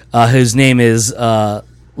dude, whose name is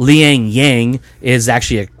Liang Yang, is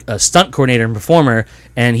actually a stunt coordinator and performer,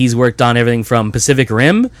 and he's worked on everything from Pacific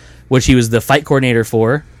Rim, which he was the fight coordinator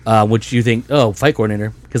for. Which you think, fight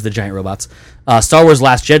coordinator because the giant robots. Star Wars: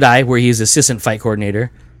 Last Jedi, where he's assistant fight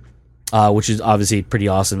coordinator. Which is obviously pretty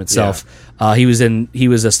awesome itself. Yeah. He was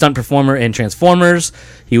a stunt performer in Transformers.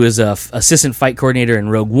 He was a assistant fight coordinator in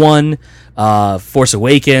Rogue One, Force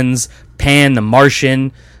Awakens, Pan, The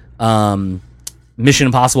Martian, Mission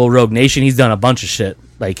Impossible, Rogue Nation. He's done a bunch of shit,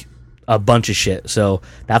 like a bunch of shit. So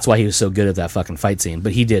that's why he was so good at that fucking fight scene.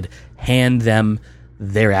 But he did hand them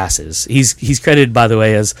their asses. He's credited, by the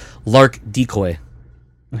way, as Lark Decoy.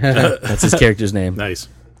 That's his character's name. Nice.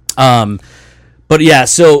 But yeah,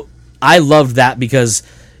 so I loved that because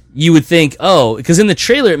you would think, because in the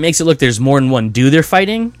trailer it makes it look there's more than one dude they're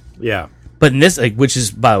fighting. Yeah. But in this, which is,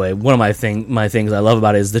 by the way, one of my things I love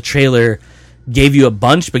about it is the trailer gave you a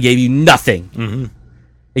bunch but gave you nothing. Mm-hmm.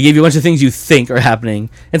 It gave you a bunch of things you think are happening,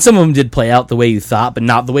 and some of them did play out the way you thought, but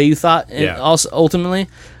not the way you thought. Yeah. Also, ultimately,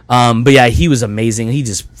 but yeah, he was amazing. He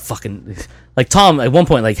just fucking like Tom at one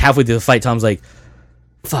point, like halfway through the fight, Tom's like,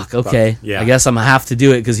 fuck, okay. Yeah. I guess I'm gonna have to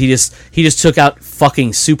do it because he just took out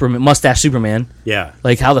fucking Mustache Superman. Yeah.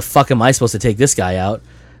 Like, how the fuck am I supposed to take this guy out?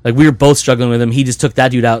 Like, we were both struggling with him. He just took that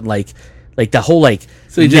dude out, and like the whole like.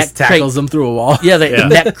 So he just neck tackles him through a wall. Yeah, the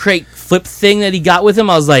neck crate flip thing that he got with him.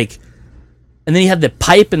 I was like, and then he had the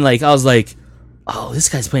pipe, and like I was like, oh, this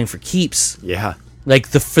guy's playing for keeps. Yeah. Like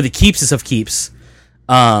for the keeps of keeps.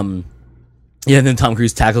 Yeah, and then Tom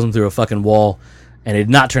Cruise tackles him through a fucking wall, and it did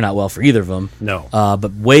not turn out well for either of them. No.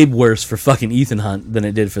 But way worse for fucking Ethan Hunt than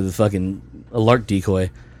it did for the fucking Lark decoy.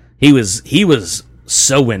 He was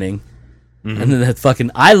so winning. And then that fucking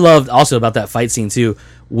I loved also about that fight scene too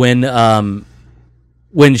when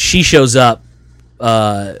she shows up,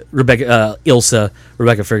 Rebecca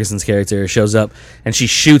Ferguson's character shows up and she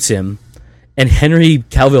shoots him, and Henry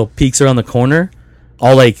Cavill peeks around the corner,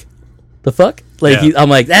 all like, the fuck? Like, Yeah. I'm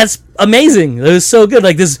like, that's amazing. It was so good.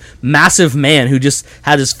 Like, this massive man who just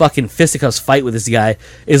had his fucking fisticuffs fight with this guy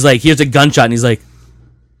is like, here's a gunshot, and he's like,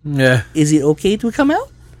 Yeah. is it okay to come out?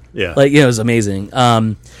 Yeah. Like, it was amazing.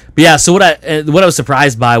 But yeah, so what I was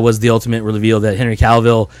surprised by was the ultimate reveal that Henry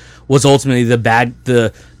Cavill was ultimately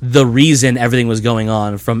the reason everything was going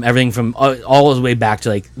on, from everything from all the way back to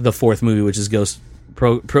like the fourth movie, which is Ghost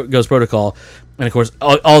Protocol, and of course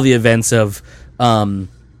all the events of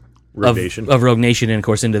Rogue Nation. of Rogue Nation, and of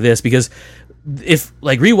course into this, because if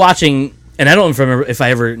like rewatching, and I don't remember if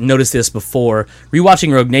I ever noticed this before,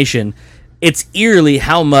 rewatching Rogue Nation, it's eerily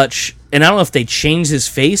how much, and I don't know if they changed his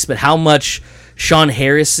face, but how much Sean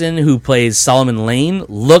Harrison, who plays Solomon Lane,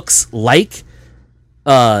 looks like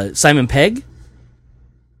Simon Pegg.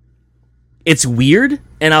 It's weird,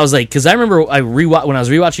 and I was like, because I remember when I was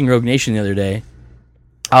rewatching Rogue Nation the other day,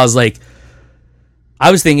 I was like, I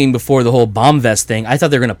was thinking before the whole bomb vest thing, I thought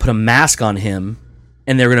they were going to put a mask on him,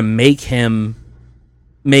 and they were going to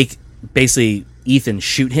make basically Ethan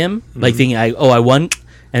shoot him, like thinking, I won,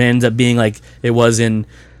 and it ends up being like it was in,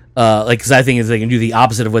 like, because I think they can do the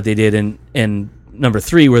opposite of what they did in number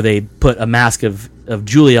 3, where they put a mask of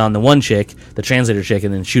Julia on the one chick, the translator chick,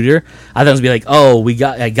 and then shoot her. I thought it was be like, oh,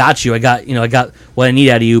 I got what I need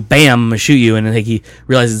out of you. Bam, I'm gonna shoot you. And then like he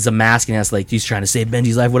realizes it's a mask, and that's like he's trying to save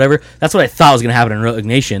Benji's life, whatever. That's what I thought was gonna happen in Rogue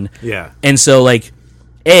Nation. Yeah. And so like,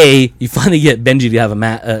 you finally get Benji to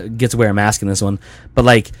have get to wear a mask in this one, but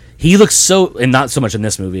like he looks so, and not so much in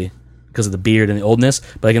this movie because of the beard and the oldness,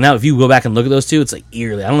 but like now if you go back and look at those two, it's like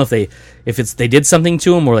eerily. I don't know if they did something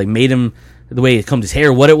to him or like made him the way he combed his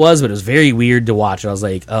hair, what it was, but it was very weird to watch. And I was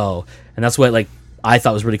like, oh, and that's what like I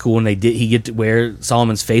thought was really cool when he get to wear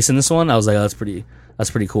Solomon's face in this one. I was like, oh, that's pretty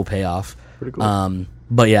cool payoff. Pretty cool.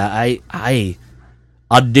 But yeah, I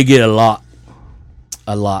dig it a lot.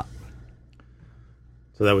 So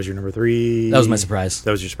that was your number 3. That was my surprise.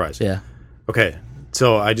 That was your surprise. Yeah. Okay.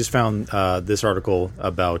 So I just found this article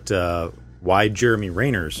about why Jeremy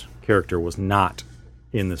Renner's character was not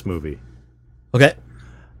in this movie. Okay.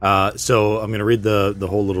 So I'm going to read the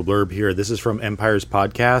whole little blurb here. This is from Empire's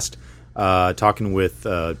podcast, talking with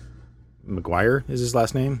McGuire is his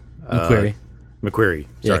last name? McQuarrie. McQuarrie.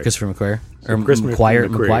 Yeah, Sorry. Christopher McQuarrie. So Or Chris McQuire?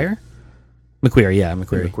 McQuarrie. McQuarrie, yeah,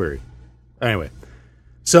 McQuarrie. McQuarrie. Anyway,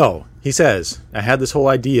 so he says, I had this whole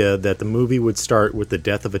idea that the movie would start with the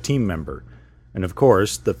death of a team member. And of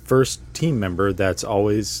course, the first team member that's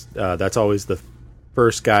always the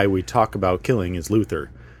first guy we talk about killing is Luther.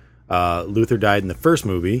 Luther died in the first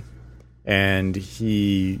movie, and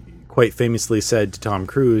he quite famously said to Tom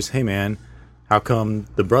Cruise, hey man, how come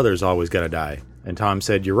the brothers always gotta die? And Tom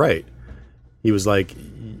said, you're right. He was like,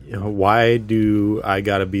 why do I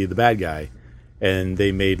gotta be the bad guy? And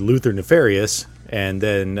they made Luther nefarious, and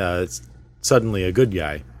then suddenly a good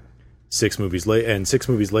guy. 6 movies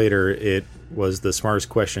later, it was the smartest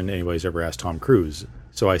question anybody's ever asked Tom Cruise.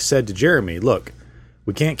 So I said to Jeremy, look,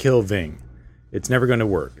 we can't kill Ving. It's never going to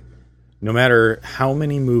work. No matter how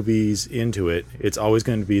many movies into it, it's always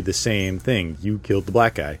going to be the same thing. You killed the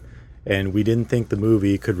black guy. And we didn't think the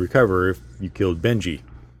movie could recover if you killed Benji.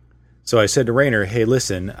 So I said to Renner, hey,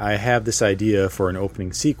 listen, I have this idea for an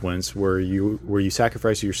opening sequence where you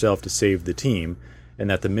sacrifice yourself to save the team, and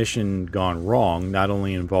that the mission gone wrong not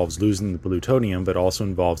only involves losing the plutonium, but also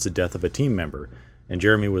involves the death of a team member. And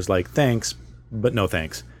Jeremy was like, thanks, but no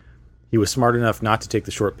thanks. He was smart enough not to take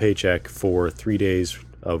the short paycheck for 3 days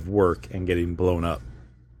of work and getting blown up.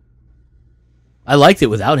 I liked it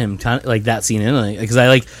without him, kind of like that scene in it, because I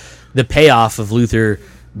like the payoff of Luther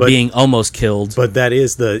being almost killed. But that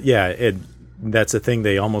is that's the thing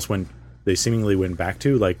they seemingly went back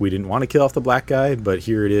to. Like, we didn't want to kill off the black guy, but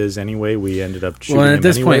here it is anyway. We ended up shooting him at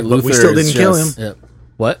this anyway, point, but Luther we still didn't is kill him. just- Yep.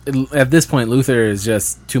 What? At this point, Luther is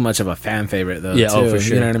just too much of a fan favorite, though. Yeah, too. oh, for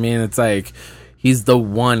sure. You know what I mean? It's like he's the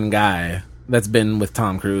one guy that's been with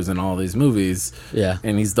Tom Cruise in all these movies. Yeah.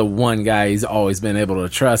 And he's the one guy he's always been able to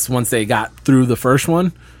trust. Once they got through the first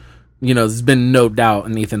one, there's been no doubt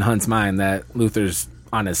in Ethan Hunt's mind that Luther's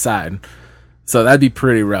on his side. So that'd be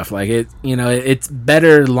pretty rough. Like it's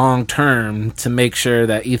better long term to make sure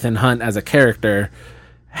that Ethan Hunt as a character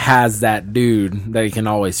has that dude that he can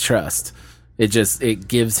always trust. It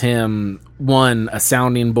gives him a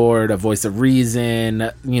sounding board, a voice of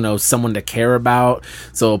reason, someone to care about.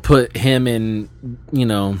 So it'll put him in,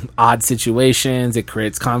 odd situations. It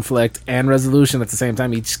creates conflict and resolution at the same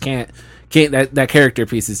time. He just can't that character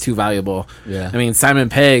piece is too valuable. Yeah. I mean, Simon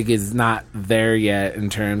Pegg is not there yet in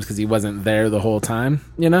terms because he wasn't there the whole time,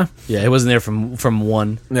 Yeah, he wasn't there from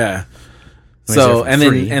 1. Yeah. So, and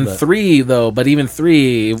then 3 though, but even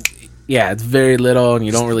 3, yeah, it's very little, and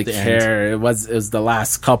you don't really care. It was the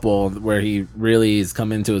last couple where he really has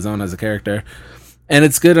come into his own as a character, and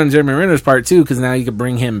it's good on Jeremy Renner's part too, because now you could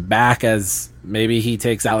bring him back as maybe he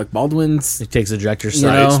takes Alec Baldwin's, he takes the director's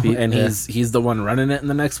side, and he's the one running it in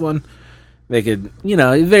the next one. They could,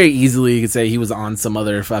 very easily you could say he was on some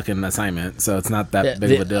other fucking assignment, so it's not that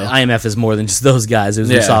big of a deal. IMF is more than just those guys, as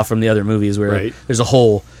we saw from the other movies, where there's a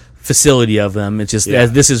whole facility of them. It's just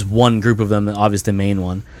this is one group of them, obviously the main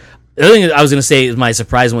one. The other thing that I was going to say is my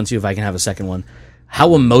surprise one too, if I can have a second one.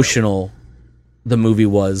 How emotional the movie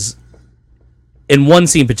was in one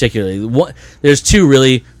scene particularly. There's two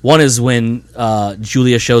really. One is when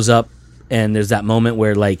Julia shows up, and there's that moment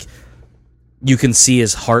where like you can see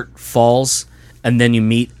his heart falls, and then you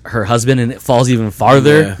meet her husband, and it falls even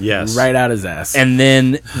farther. Yeah. Yes, right out his ass. And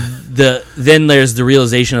then then there's the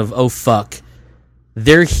realization of, oh fuck,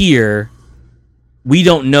 they're here. We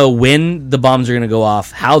don't know when the bombs are going to go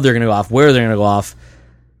off, how they're going to go off, where they're going to go off.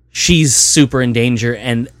 She's super in danger,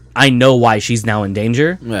 and I know why she's now in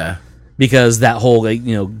danger. Yeah. Because that whole,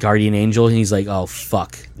 guardian angel, and he's like, oh,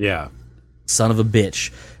 fuck. Yeah. Son of a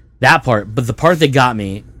bitch. That part. But the part that got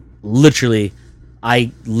me,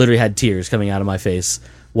 I literally had tears coming out of my face,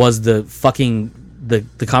 was the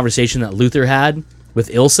conversation that Luther had with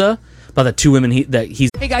Ilsa about the two women he's...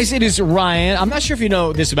 Hey guys, it is Ryan. I'm not sure if you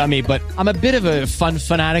know this about me, but I'm a bit of a fun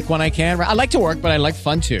fanatic when I can. I like to work, but I like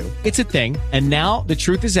fun too. It's a thing. And now the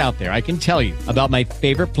truth is out there. I can tell you about my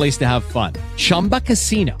favorite place to have fun. Chumba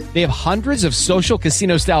Casino. They have hundreds of social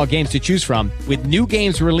casino style games to choose from with new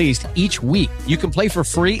games released each week. You can play for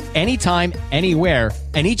free anytime, anywhere.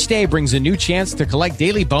 And each day brings a new chance to collect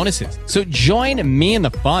daily bonuses. So join me in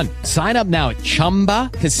the fun. Sign up now at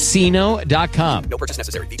ChumbaCasino.com. No purchase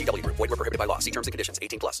necessary. VGW Group. Void where prohibited by law. See terms and conditions.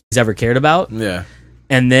 18+. ever cared about. Yeah.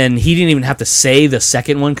 And then he didn't even have to say the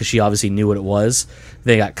second one because she obviously knew what it was.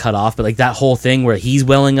 They got cut off. But like that whole thing where he's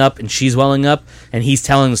welling up and she's welling up, and he's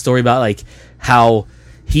telling the story about like how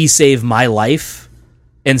he saved my life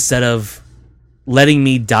instead of letting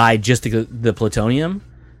me die just to get the plutonium.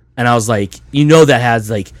 And I was like,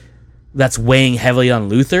 that's weighing heavily on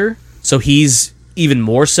Luther. So he's even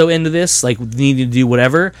more so into this, like needing to do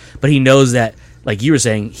whatever. But he knows that, like you were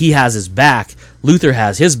saying, he has his back. Luther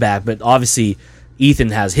has his back, but obviously Ethan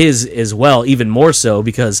has his as well, even more so,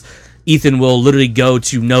 because Ethan will literally go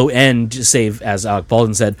to no end to save, as Alec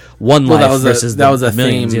Baldwin said, one life versus the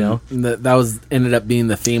millions. Theme, that was ended up being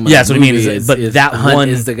the theme. Yeah, that's what I mean. But that Hunt one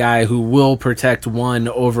is the guy who will protect one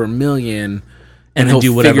over a million, and he'll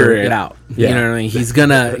do whatever figure it out. Yeah. You know what I mean? He's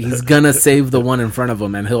gonna save the one in front of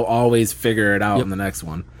him, and he'll always figure it out in the next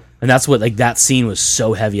one. And that's what, like, that scene was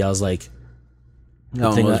so heavy. I was like, it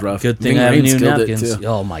was rough. Good thing Ving I have Rhames new killed napkins. it too.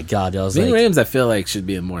 Oh my god, I was Ving like, Rhames, I feel like should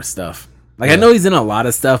be in more stuff. Like I know he's in a lot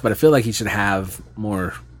of stuff, but I feel like he should have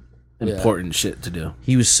more important shit to do.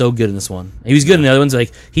 he was so good in this one. He was good in the other ones.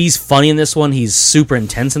 Like, he's funny in this one. He's super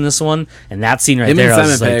intense in this one. And that scene right Him there, and I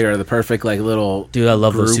was Simon like, Pegg are the perfect like little dude, I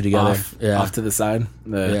love those group two together. off to the side.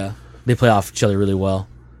 Yeah, they play off each other really well.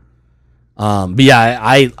 But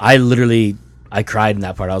yeah, I literally I cried in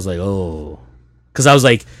that part. I was like, oh, because I was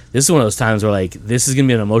like, this is one of those times where like this is gonna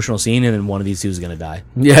be an emotional scene, and then one of these two is gonna die.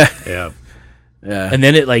 Yeah. And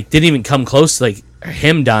then it like didn't even come close to like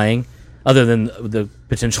him dying, other than the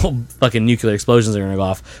potential fucking nuclear explosions that are gonna go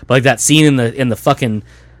off. But like that scene in the fucking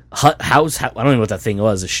house, I don't even know what that thing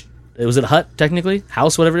was. Was it a hut technically?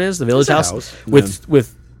 House, whatever it is, the village house.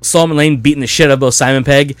 With Solomon Lane beating the shit out of both Simon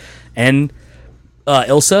Pegg and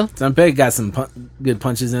Ilsa. Simon Pegg got some good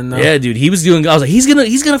punches in though. Yeah, dude, he was doing. I was like, he's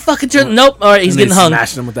gonna fucking turn. Nope. All right, he's getting hung.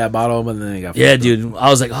 Smashed him with that bottle, but then he got. Yeah, dude. I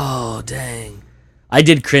was like, oh dang. I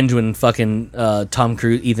did cringe when fucking Tom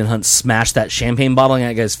Cruise, Ethan Hunt smashed that champagne bottle in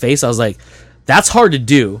that guy's face. I was like, that's hard to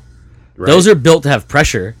do. Right. Those are built to have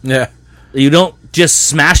pressure. Yeah. You don't just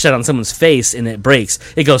smash that on someone's face and it breaks.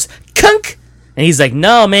 It goes kunk, and And he's like,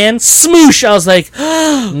 no, man, smoosh. I was like,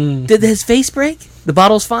 did his face break? The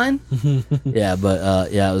bottle's fine? Yeah,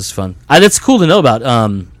 but yeah, it was fun. That's cool to know about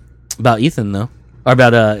Ethan, though. Or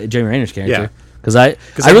about Jeremy Renner's character. Yeah. Because I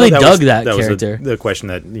really dug that character. Was the question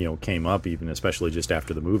that came up, even especially just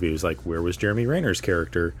after the movie, was like, where was Jeremy Renner's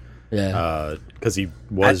character? Yeah, because he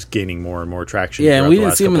was gaining more and more traction. Yeah, and we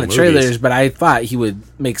didn't see him in the movies. trailers, but I thought he would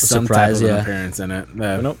make some surprise, type of yeah. appearance in it.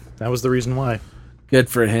 Nope, that was the reason why. Good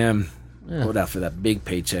for him. Yeah. Hold out for that big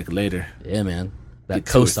paycheck later. Yeah, man. That Get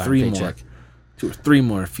 2 or co-star 3 paycheck. 2 or 3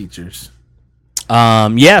 more features.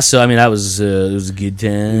 Yeah, so I mean, that was it was a good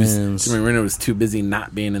time. Jeremy Renner was too busy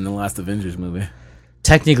not being in the last Avengers movie.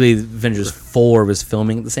 Technically, Avengers 4 was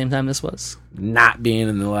filming at the same time this was. Not being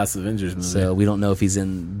in the last Avengers movie. So we don't know if he's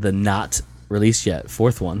in the not released yet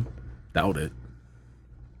 4th one. Doubt it.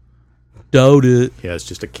 Doubt it. Yeah, it's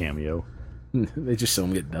just a cameo. They just show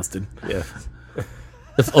him get dusted. Yeah.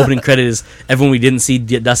 The opening credit is everyone we didn't see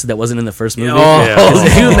get dusted that wasn't in the first movie. Oh,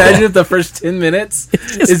 can you imagine if the first 10 minutes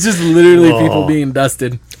it's just literally people being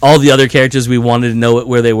dusted? All the other characters we wanted to know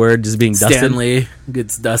where they were just being dusted. Stan Lee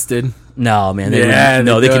gets dusted. No, man.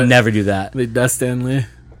 they could never do that. They dust Stan Lee.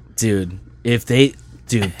 Dude,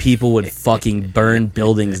 people would fucking burn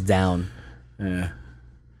buildings down. Yeah.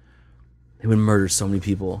 They would murder so many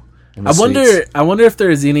people. I wonder if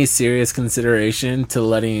there's any serious consideration to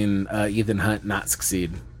letting Ethan Hunt not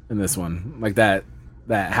succeed in this one. Like that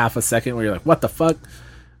half a second where you're like, what the fuck?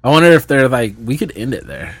 I wonder if they're like, we could end it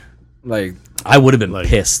there. Like, I would have been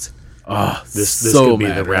pissed. Oh, this so could be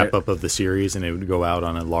mad, the wrap right? up of the series, and it would go out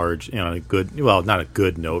on a large, a good, well, not a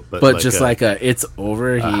good note, but just it's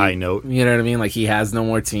over. A high note. You know what I mean? Like, he has no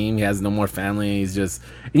more team, he has no more family. He's just,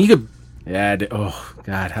 and you could, oh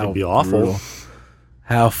god, how it'd be awful. Brutal.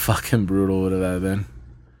 How fucking brutal would that have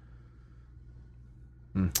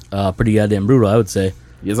been? Pretty goddamn brutal, I would say.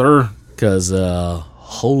 Yes, sir. Because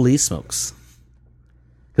holy smokes.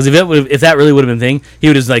 Because if that really would have been a thing, he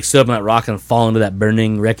would have just stood up on that rock and fall into that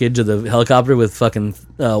burning wreckage of the helicopter with fucking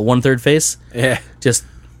 1/3 face. Yeah. Just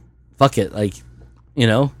fuck it, I'm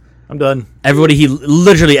done. Everybody he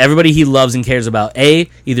loves and cares about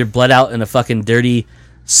either bled out in a fucking dirty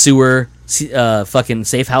sewer fucking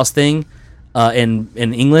safe house thing in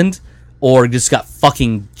England, or just got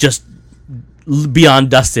fucking just beyond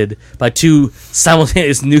dusted by 2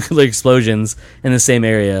 simultaneous nuclear explosions in the same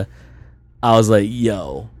area. I was like,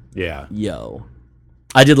 yo.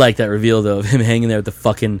 I did like that reveal, though, of him hanging there with the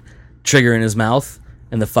fucking trigger in his mouth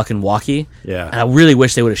and the fucking walkie. Yeah. And I really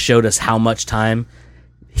wish they would have showed us how much time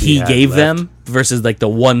he gave them versus, the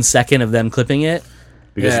 1 second of them clipping it.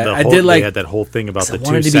 Because Yeah, they had that whole thing about the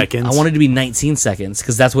 2 seconds. I wanted to be 19 seconds,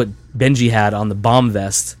 because that's what Benji had on the bomb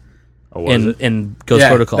vest in Ghost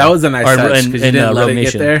Protocol. That was a nice touch, because you didn't let Rogue it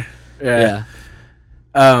Nation. get there. Yeah.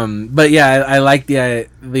 But yeah, I like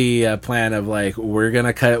the plan of we're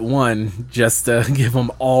gonna cut 1 just to give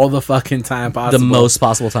them all the fucking time possible, The most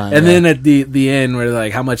possible time. and then at the end, we're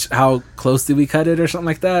like, how close did we cut it or something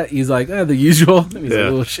like that? He's like, the usual. And he's like,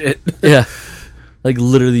 oh shit. Yeah.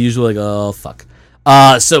 Literally the usual, oh fuck.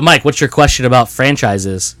 So Mike, what's your question about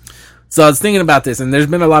franchises? So I was thinking about this, and there's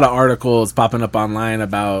been a lot of articles popping up online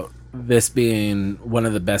about this being one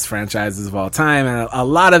of the best franchises of all time, and a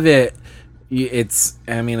lot of it, it's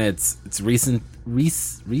recently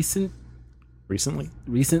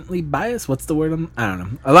biased. What's the word? I don't know.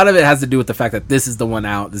 A lot of it has to do with the fact that this is the one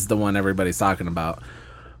out. This is the one everybody's talking about.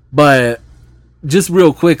 But just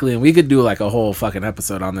real quickly, and we could do a whole fucking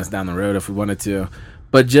episode on this down the road if we wanted to.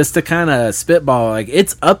 But just to kind of spitball,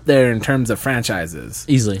 it's up there in terms of franchises.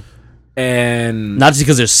 Easily. And not just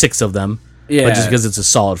because there's 6 of them, but just because it's a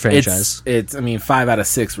solid franchise. It's 5 out of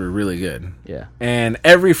 6 were really good. Yeah. And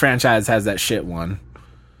every franchise has that shit one.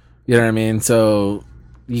 You know what I mean? So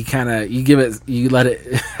you let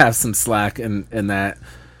it have some slack in that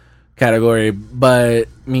category. But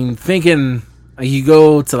thinking you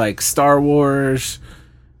go to Star Wars,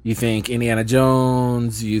 you think Indiana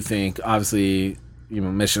Jones, you think obviously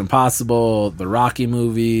Mission Impossible, the Rocky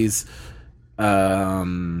movies,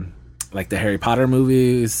 the Harry Potter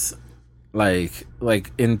movies,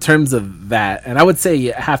 in terms of that, and I would say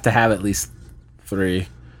you have to have at least 3.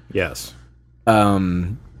 Yes.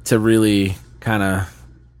 To really kind of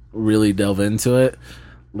really delve into it.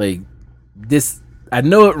 This, I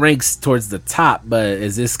know it ranks towards the top, but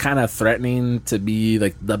is this kind of threatening to be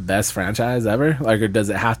the best franchise ever? Or does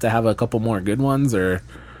it have to have a couple more good ones, or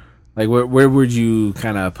where would you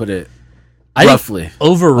kind of put it? Roughly.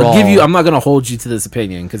 Overall, I'm not going to hold you to this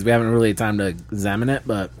opinion because we haven't really had time to examine it,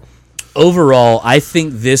 but overall, I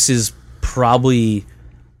think this is probably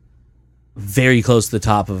very close to the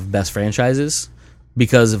top of best franchises.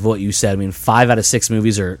 because of what you said. I mean, 5 out of 6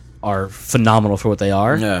 movies are phenomenal for what they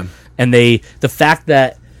are. Yeah. And the fact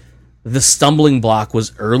that the stumbling block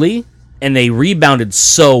was early and they rebounded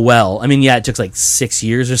so well. I mean, yeah, it took like 6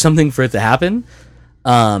 years or something for it to happen.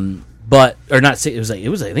 But or not 6, I think it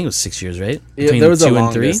was 6 years, right? Yeah, there was 2 a and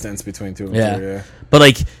long 3. distance between 2 and 3. Yeah. But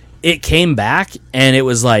like it came back and it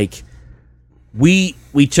was like we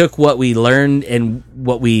took what we learned and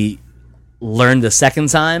what we learned the second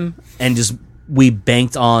time and just we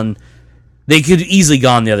banked on. They could easily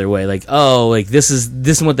gone the other way, like, oh, like this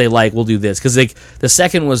is what they like. We'll do this because like the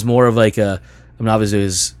second was more of like a. I mean, obviously, it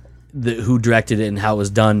was who directed it and how it was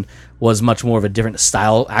done was much more of a different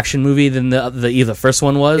style action movie than the first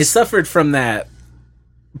one was. It suffered from that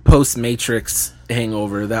post Matrix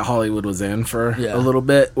hangover that Hollywood was in for a little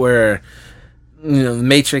bit, where the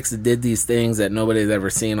Matrix did these things that nobody's ever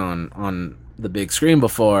seen on the big screen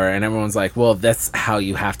before, and everyone's like, well, that's how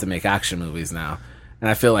you have to make action movies now. And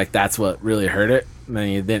I feel like that's what really hurt it. I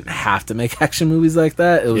mean, you didn't have to make action movies like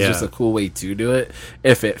that. It was just a cool way to do it.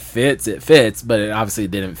 If it fits, it fits, but it obviously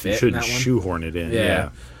didn't fit. You shouldn't shoehorn it in. Yeah,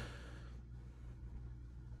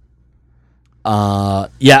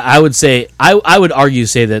 I would say I would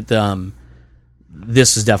say that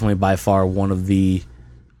this is definitely by far one of the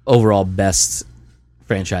overall best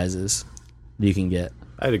franchises that you can get.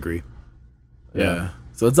 I'd agree. Yeah.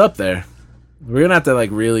 So it's up there. We're gonna have to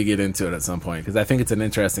like really get into it at some point because I think it's an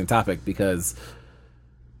interesting topic. Because,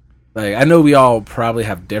 like, I know we all probably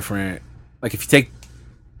have different. Like, if you take,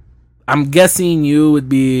 I'm guessing you would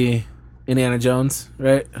be Indiana Jones,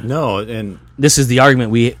 right? No, and this is the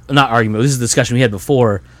argument this is the discussion we had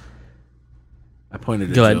before. I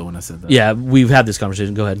pointed at Go Joe ahead. when I said that. Yeah, we've had this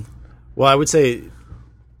conversation. Go ahead. Well, I would say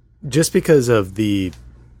just because of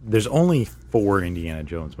there's only 4 Indiana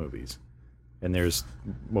Jones movies. And there's,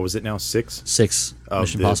 what was it now, 6? 6 of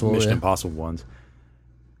Mission the Impossible, Mission Impossible ones.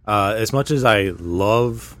 As much as I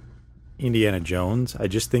love Indiana Jones, I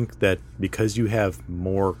just think that because you have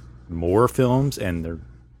more films and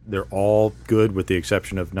they're all good with the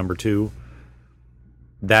exception of number 2,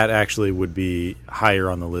 that actually would be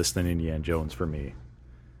higher on the list than Indiana Jones for me.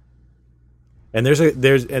 And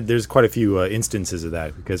there's quite a few instances of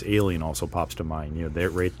that because Alien also pops to mind.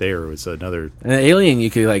 Right there was another. And Alien, you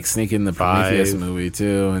could like sneak in the Prometheus movie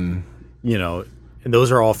too, and and those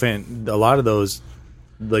are all a lot of those,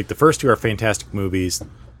 like the first 2 are fantastic movies.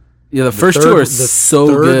 Yeah, the first 2 are so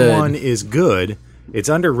good. The third one is good. It's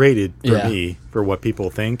underrated for me for what people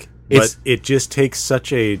think, but it just takes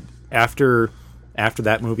such a after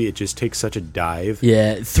that movie, it just takes such a dive.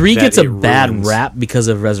 Yeah, 3 gets a bad rap because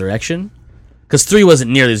of Resurrection. Because 3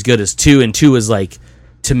 wasn't nearly as good as 2, and 2 was like,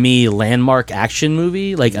 to me, landmark action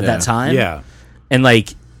movie at that time. Yeah, and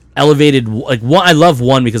like elevated. Like 1, I love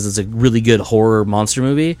 1 because it's a really good horror monster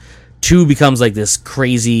movie. 2 becomes like this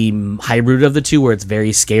crazy hybrid of the 2, where it's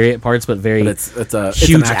very scary at parts, but it's a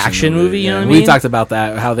huge action movie. You know what I mean? We talked about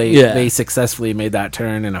that, how they successfully made that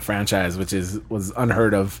turn in a franchise, which was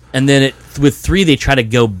unheard of. And then with 3, they try to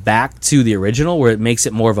go back to the original, where it makes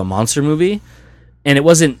it more of a monster movie, and it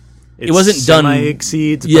wasn't done.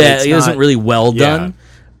 Exceeds, yeah, it wasn't really well done.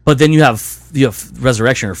 But then you have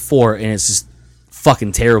Resurrection or 4, and it's just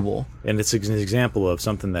fucking terrible. And it's an example of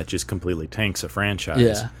something that just completely tanks a franchise.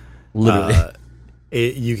 Yeah, literally.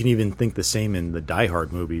 You can even think the same in the Die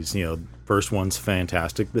Hard movies. First one's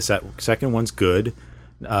fantastic. The second one's good.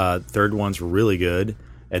 Third one's really good.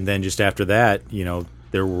 And then just after that,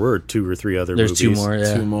 there were 2 or 3 other movies. There's 2 more,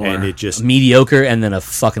 yeah. 2 more. And it just mediocre and then a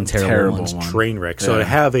fucking terrible one. Train wreck. So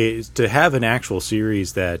to have an actual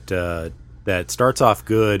series that starts off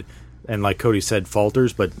good and, like Cody said,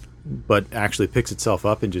 falters, but actually picks itself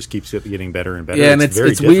up and just keeps getting better and better. Yeah, and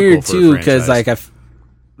it's weird too because like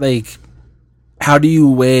how do you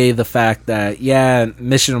weigh the fact that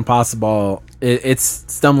Mission Impossible, its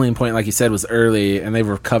stumbling point, like you said, was early and they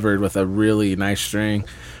recovered with a really nice string,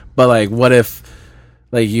 but like what if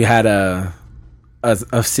like you had a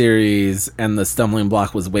series and the stumbling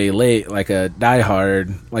block was way late, like a Die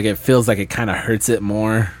Hard, like it feels like it kind of hurts it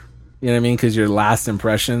more. You know what I mean? Because your last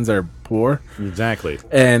impressions are poor. Exactly.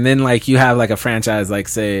 And then like you have like a franchise, like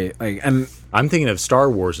say like, and I'm thinking of Star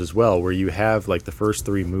Wars as well, where you have like the first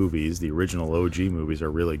 3 movies, the original OG movies are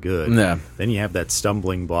really good. Yeah. Then you have that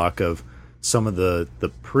stumbling block of some of the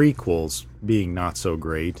prequels being not so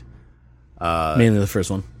great. Mainly the first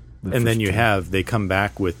one. And then they come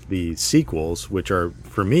back with the sequels, which are,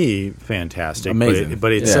 for me, fantastic. Amazing.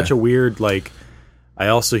 But it's such a weird, like, I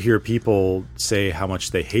also hear people say how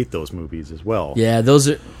much they hate those movies as well. Yeah, those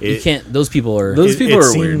people are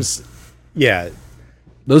weird. Yeah.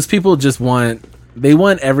 Those people just want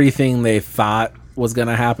everything they thought was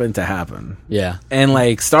gonna happen to happen. Yeah. And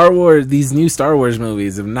like Star Wars, these new Star Wars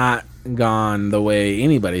movies have not gone the way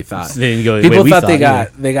anybody thought. They didn't go the People way we thought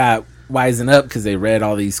thought, they got wisen up because they read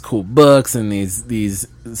all these cool books and these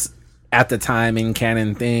at the time in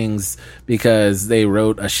canon things, because they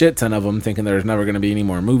wrote a shit ton of them thinking there was never going to be any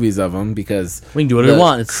more movies of them, because We can do what we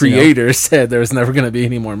want. It's, creators said there was never going to be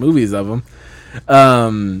any more movies of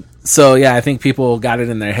them. So yeah, I think people got it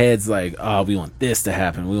in their heads like, oh, we want this to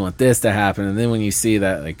happen, we want this to happen, and then when you see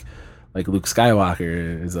that like Luke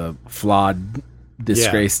Skywalker is a flawed,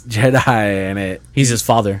 disgraced Jedi, and he's his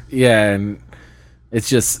father. Yeah, and it's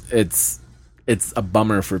just it's a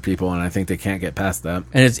bummer for people, and I think they can't get past that.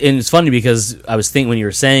 And it's funny because I was thinking when you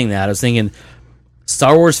were saying that, I was thinking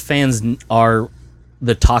Star Wars fans are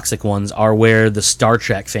the toxic ones, are where the Star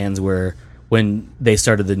Trek fans were when they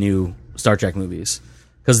started the new Star Trek movies.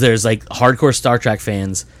 Because there's like hardcore Star Trek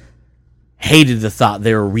fans hated the thought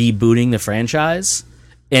they were rebooting the franchise,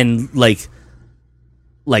 and like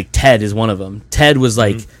Ted is one of them. Ted was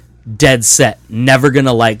like dead set, never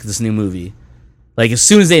gonna like this new movie. Like as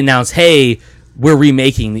soon as they announced, hey, we're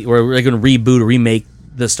remaking, we're going to reboot or remake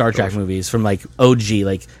the Star Trek movies from like OG,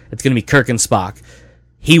 like it's going to be Kirk and Spock.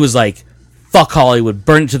 He was like, fuck Hollywood,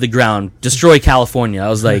 burn it to the ground, destroy California. I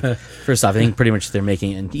was like, first off, I think pretty much they're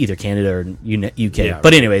making it in either Canada or UK. Yeah,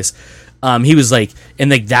 but anyways, he was like,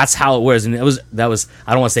 and like that's how it was, and that was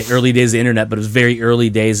I don't want to say early days of the internet, but it was very early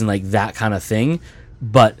days and like that kind of thing.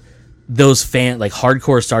 But those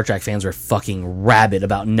hardcore Star Trek fans were fucking rabid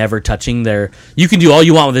about never touching their. You can do all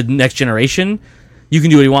you want with the Next Generation. You can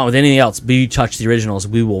do what you want with anything else, but you touch the originals,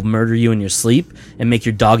 we will murder you in your sleep and make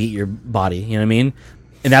your dog eat your body. You know what I mean?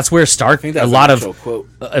 And that's where I think that's an actual quote.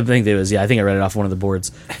 I think it was. Yeah, I think I read it off one of the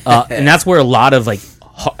boards. And that's where a lot of like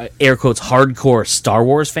air quotes hardcore Star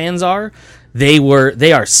Wars fans are. They are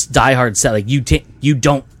diehard set. Like you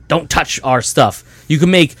don't touch our stuff. You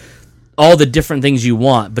can make all the different things you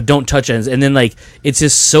want, but don't touch it. And then like it's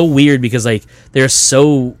just so weird because like they're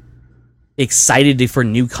so excited for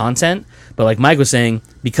new content, but like Mike was saying,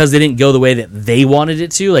 because they didn't go the way that they wanted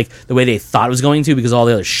it to, like the way they thought it was going to, because of all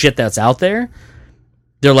the other shit that's out there,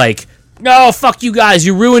 they're like, no, fuck you guys,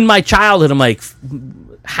 you ruined my childhood. I'm like,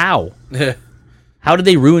 how? How did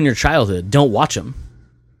they ruin your childhood? Don't watch them.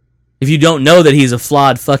 If you don't know that he's a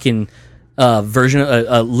flawed fucking version,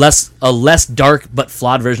 a less dark but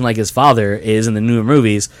flawed version like his father is in the newer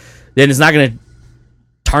movies, then it's not going to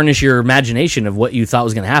tarnish your imagination of what you thought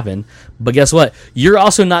was going to happen. But guess what? You're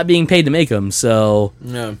also not being paid to make them, so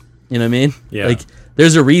no. You know what I mean? Yeah. Like,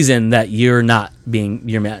 there's a reason that you're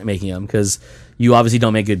making them, because you obviously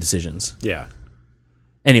don't make good decisions. Yeah.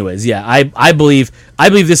 Anyways, yeah, I believe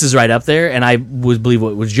this is right up there, and I would believe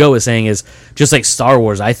what Joe was saying is just like Star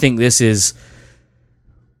Wars. I think this is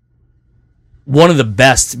one of the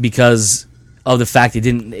best because of the fact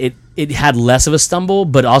it had less of a stumble,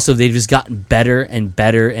 but also they've just gotten better and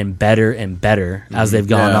better and better and better as they've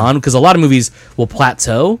gone on. Because a lot of movies will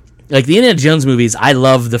plateau. Like the Indiana Jones movies, I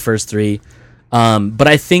love the first three, but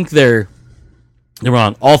I think they're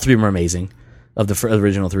wrong. All three of them are amazing of the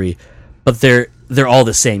original three, but they're all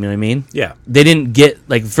the same. You know what I mean? Yeah. They didn't get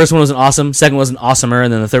like the first one wasn't awesome, second wasn't awesomer,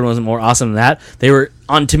 and then the third one wasn't more awesome than that. They were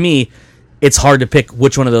on to me. It's hard to pick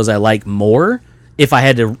which one of those I like more. If I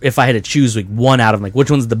had to choose like one out of like which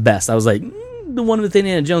one's the best, I was like the one with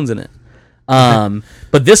Indiana Jones in it.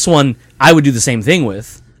 But this one I would do the same thing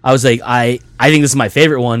with. I was like I think this is my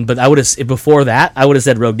favorite one, but I would have before that I would have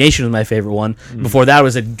said Rogue Nation was my favorite one. Before that I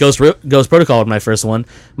would have said Ghost Protocol was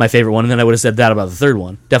my favorite one, and then I would have said that about the third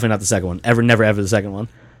one. Definitely not the second one. Never ever the second one.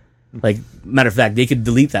 Like matter of fact, they could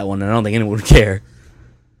delete that one, and I don't think anyone would care.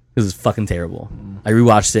 Because it's fucking terrible. I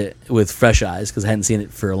rewatched it with fresh eyes because I hadn't seen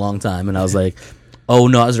it for a long time, and I was like, oh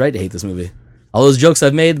no, I was right to hate this movie. All those jokes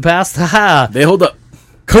I've made in the past, haha, they hold up.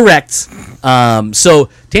 Correct. So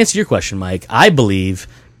to answer your question, Mike, I believe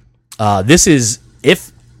this is,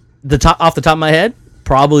 off the top of my head,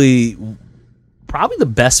 probably the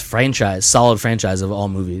best solid franchise of all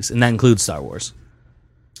movies, and that includes Star Wars.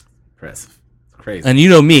 Impressive. Crazy. And you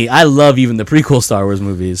know me, I love even the prequel Star Wars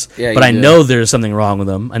movies, but I know there's something wrong with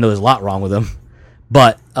them. I know there's a lot wrong with them,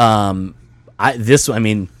 but and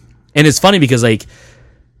it's funny because like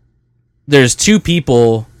there's two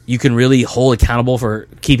people you can really hold accountable for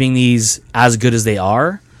keeping these as good as they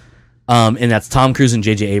are, and that's Tom Cruise and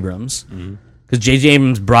J.J. Abrams, because J.J.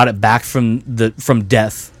 Abrams brought it back from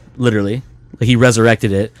death, literally, like he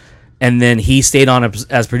resurrected it. And then he stayed on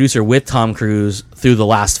as producer with Tom Cruise through the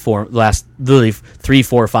last literally 3,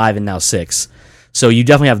 4, 5, and now 6. So you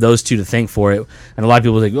definitely have those two to thank for it. And a lot of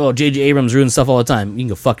people are like, oh, J.J. Abrams ruins stuff all the time. You can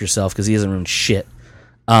go fuck yourself because he hasn't ruined shit.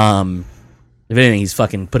 If anything, he's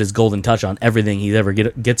fucking put his golden touch on everything he ever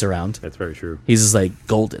gets around. That's very true. He's just like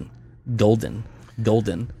golden. And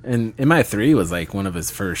MI3 was like one of his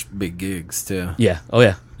first big gigs too. Yeah. Oh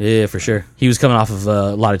yeah. Yeah, for sure. He was coming off of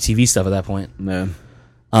a lot of TV stuff at that point. Man.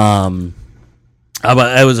 But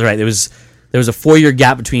I was right. There was a 4-year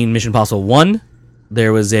gap between Mission Impossible 1.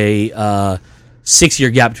 There was a 6-year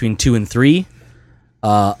gap between 2 and 3.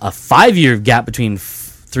 A 5-year gap between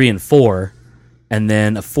 3 and 4, and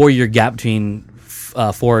then a 4-year gap between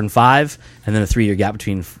 4 and 5, and then a 3-year gap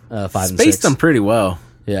between 5 and 6. Spaced them pretty well.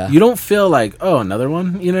 Yeah. You don't feel like, oh, another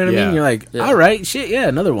one? You know what I mean? You're like, all right, shit, yeah,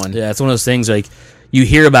 another one. Yeah, it's one of those things like you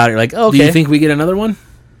hear about it, you're like, oh, okay. Do you think we get another one?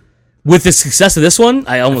 With the success of this one,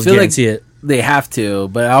 I almost guarantee it. They have to,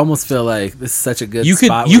 but I almost feel like this is such a good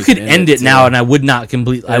spot. You could end it now, and I would not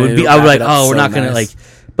complete. I would be like, oh, we're not gonna like.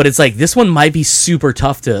 But it's like this one might be super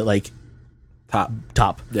tough to like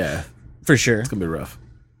top. Yeah, for sure. It's gonna be rough.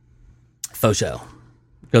 Faux show,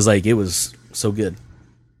 because like it was so good.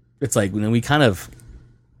 It's like we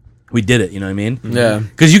did it. You know what I mean? Yeah.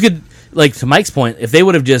 Because you could, like, to Mike's point, if they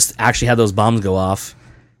would have just actually had those bombs go off,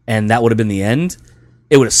 and that would have been the end,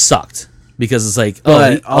 it would have sucked. Because it's like,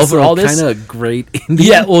 also all this kind of great ending.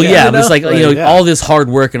 Yeah, well, yeah, you know? it's like all this hard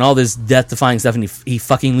work and all this death-defying stuff, and he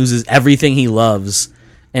fucking loses everything he loves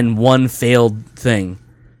in one failed thing.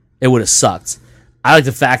 It would have sucked. I like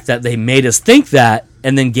the fact that they made us think that,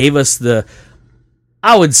 and then gave us the,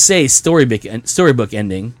 I would say, storybook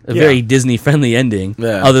ending, a very Disney-friendly ending,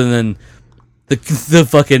 other than the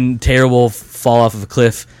fucking terrible fall off of a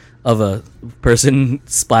cliff of a person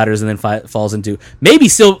splatters and then falls into, maybe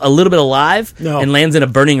still a little bit alive, and lands in a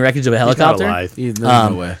burning wreckage of a helicopter. He's not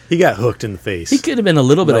alive. No way. He got hooked in the face. He could have been a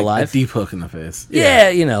little bit Like alive. a deep hook in the face.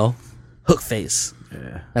 Yeah, hook face.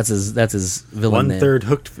 Yeah, that's his villain name. One third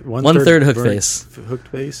hook face. Hooked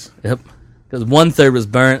face. Yep, because 1/3 was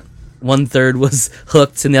burnt, 1/3 was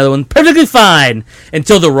hooked, and the other one perfectly fine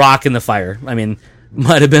until the rock in the fire. I mean,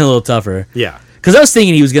 might have been a little tougher. Yeah. Because I was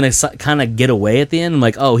thinking he was going to kind of get away at the end. I'm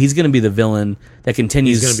like, oh, he's going to be the villain that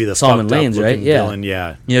continues He's going to be the Solomon fucked up Lanes, right? looking villain,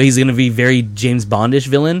 yeah. He's going to be very James Bondish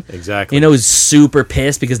villain. Exactly. He's super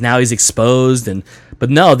pissed because now he's exposed. But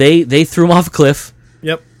no, they threw him off a cliff.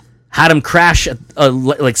 Yep. Had him crash,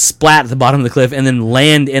 like splat at the bottom of the cliff, and then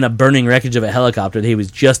land in a burning wreckage of a helicopter that he was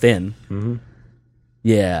just in. Mm-hmm.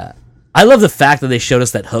 Yeah. I love the fact that they showed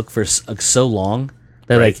us that hook for so long.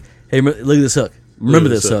 They're like, hey, look at this hook. Remember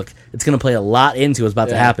this hook. It's going to play a lot into what's about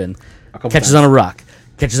to happen. Catches on a rock.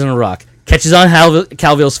 Catches on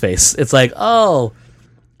Calville's face. It's like, oh,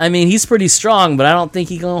 I mean, he's pretty strong, but I don't think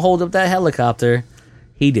he's going to hold up that helicopter.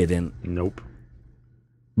 He didn't. Nope.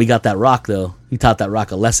 We got that rock, though. He taught that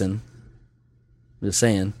rock a lesson. Just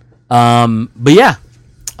saying. But yeah.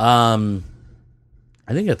 I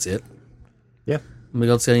think that's it. Yeah.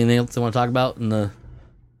 Anybody else got anything else they want to talk about in the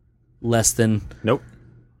less than... Nope.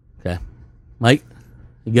 Okay. Mike?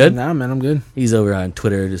 You good? Nah, man, I'm good. He's over on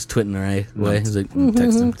Twitter, just twitting away. He's like,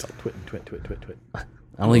 text him. Twit. I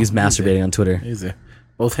don't think he's masturbating on Twitter. Easy.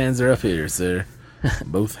 Both hands are up here, sir.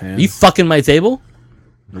 Both hands. Are you fucking my table?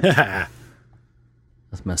 That's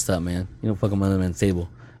messed up, man. You don't fuck on my other man's table.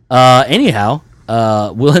 Anyhow,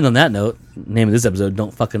 we'll end on that note. Name of this episode,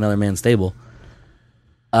 Don't Fuck Another Man's Table.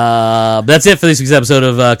 But that's it for this week's episode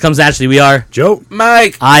of Comes Naturally. We are Joe,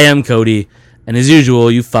 Mike. I am Cody. And as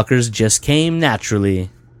usual, you fuckers just came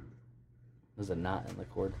naturally. There's a knot in the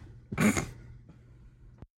cord.